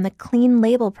Award from the Clean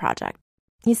Label Project.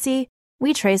 You see,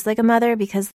 we trace like a mother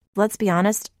because, let's be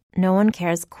honest, no one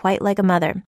cares quite like a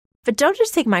mother. But don't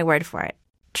just take my word for it.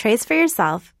 Trace for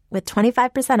yourself with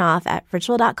 25% off at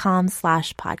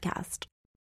ritual.com/podcast.